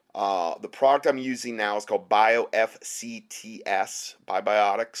 the product I'm using now is called BioFCTS,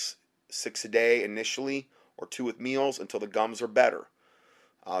 Bibiotics, 6 a day initially, or 2 with meals until the gums are better.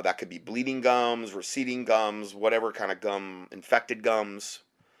 That could be bleeding gums, receding gums, whatever kind of gum, infected gums.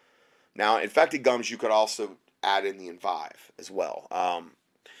 Now, infected gums you could also add in the Envive as well.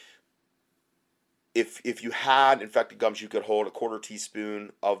 If you had infected gums, you could hold a 1/4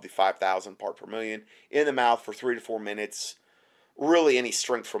 teaspoon of the 5,000 part per million in the mouth for 3 to 4 minutes. Really, any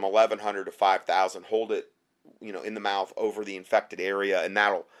strength from 1,100 to 5,000. Hold it, in the mouth over the infected area, and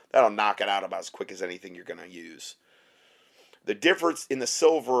that'll knock it out about as quick as anything you're going to use. The difference in the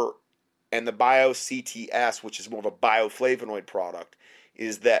silver and the BioCTS, which is more of a bioflavonoid product,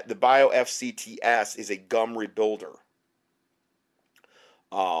 is that the BioFCTS is a gum rebuilder.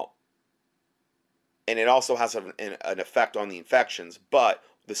 And it also has an effect on the infections, but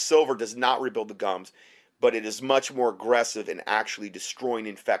the silver does not rebuild the gums, but it is much more aggressive in actually destroying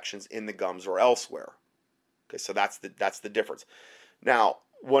infections in the gums or elsewhere. Okay, so that's the difference. Now,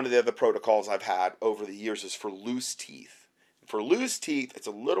 one of the other protocols I've had over the years is for loose teeth. For loose teeth, it's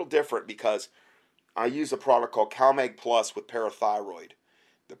a little different because I use a product called CalMag Plus with parathyroid.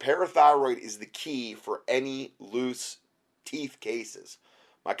 The parathyroid is the key for any loose teeth cases.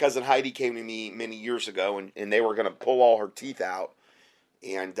 My cousin Heidi came to me many years ago, and they were going to pull all her teeth out.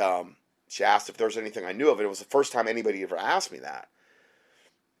 And she asked if there was anything I knew of it. It was the first time anybody ever asked me that.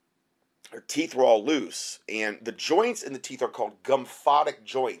 Her teeth were all loose. And the joints in the teeth are called gymphotic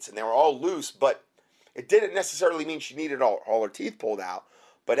joints. And they were all loose, but it didn't necessarily mean she needed all her teeth pulled out.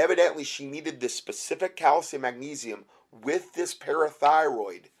 But evidently she needed this specific calcium magnesium with this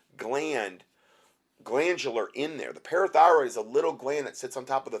parathyroid glandular in there. The parathyroid is a little gland that sits on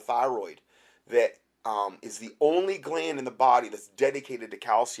top of the thyroid that is the only gland in the body that's dedicated to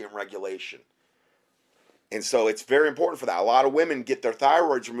calcium regulation. And so it's very important for that. A lot of women get their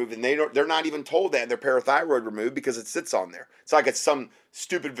thyroids removed and they're not even told that their parathyroid removed because it sits on there. It's like it's some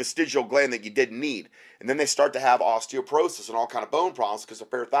stupid vestigial gland that you didn't need. And then they start to have osteoporosis and all kind of bone problems because their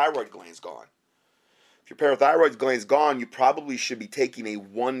parathyroid gland's gone. If your parathyroid gland's gone, you probably should be taking a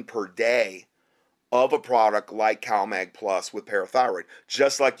 1 per day of a product like CalMag Plus with parathyroid,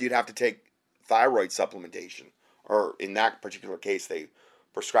 just like you'd have to take thyroid supplementation. Or in that particular case, they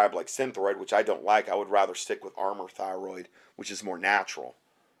prescribe like Synthroid, which I don't like. I would rather stick with Armour Thyroid, which is more natural.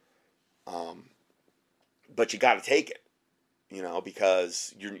 But you got to take it,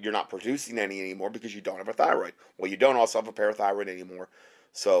 because you're not producing any anymore because you don't have a thyroid. Well, you don't also have a parathyroid anymore,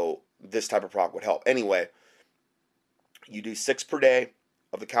 so this type of product would help. Anyway, you do 6 per day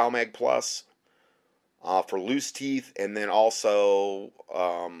of the CalMag Plus for loose teeth, and then also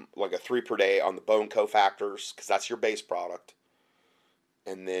like a 3 per day on the bone cofactors, because that's your base product.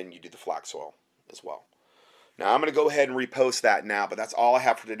 And then you do the flax oil as well. Now, I'm going to go ahead and repost that now, but that's all I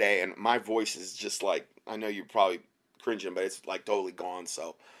have for today. And my voice is just like, I know you're probably cringing, but it's like totally gone.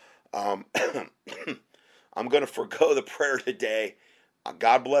 So I'm going to forego the prayer today.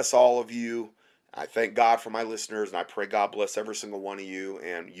 God bless all of you. I thank God for my listeners, and I pray God bless every single one of you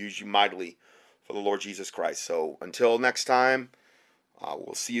and use you mightily for the Lord Jesus Christ. So until next time,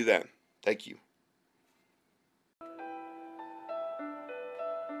 We'll see you then. Thank you.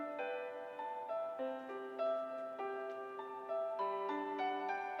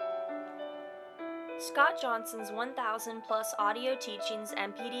 Scott Johnson's 1,000 plus audio teachings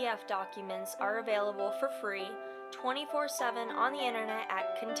and PDF documents are available for free 24/7 on the internet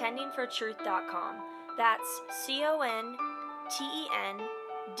at contendingfortruth.com. That's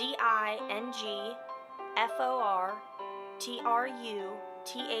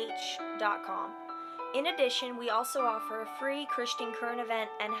CONTENDINGFORTRUTH.com. In addition, we also offer a free Christian current event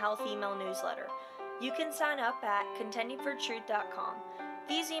and health email newsletter. You can sign up at contendingfortruth.com.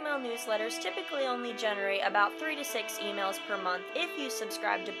 These email newsletters typically only generate about 3 to 6 emails per month if you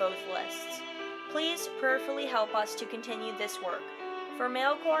subscribe to both lists. Please prayerfully help us to continue this work. For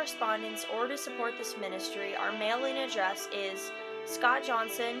mail correspondence or to support this ministry, our mailing address is Scott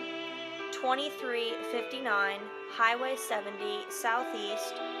Johnson, 2359 Highway 70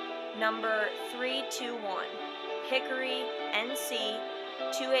 Southeast, number 321, Hickory, NC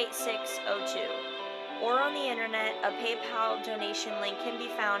 28602. Or on the internet, a PayPal donation link can be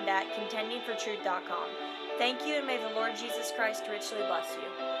found at contendingfortruth.com. Thank you, and may the Lord Jesus Christ richly bless you.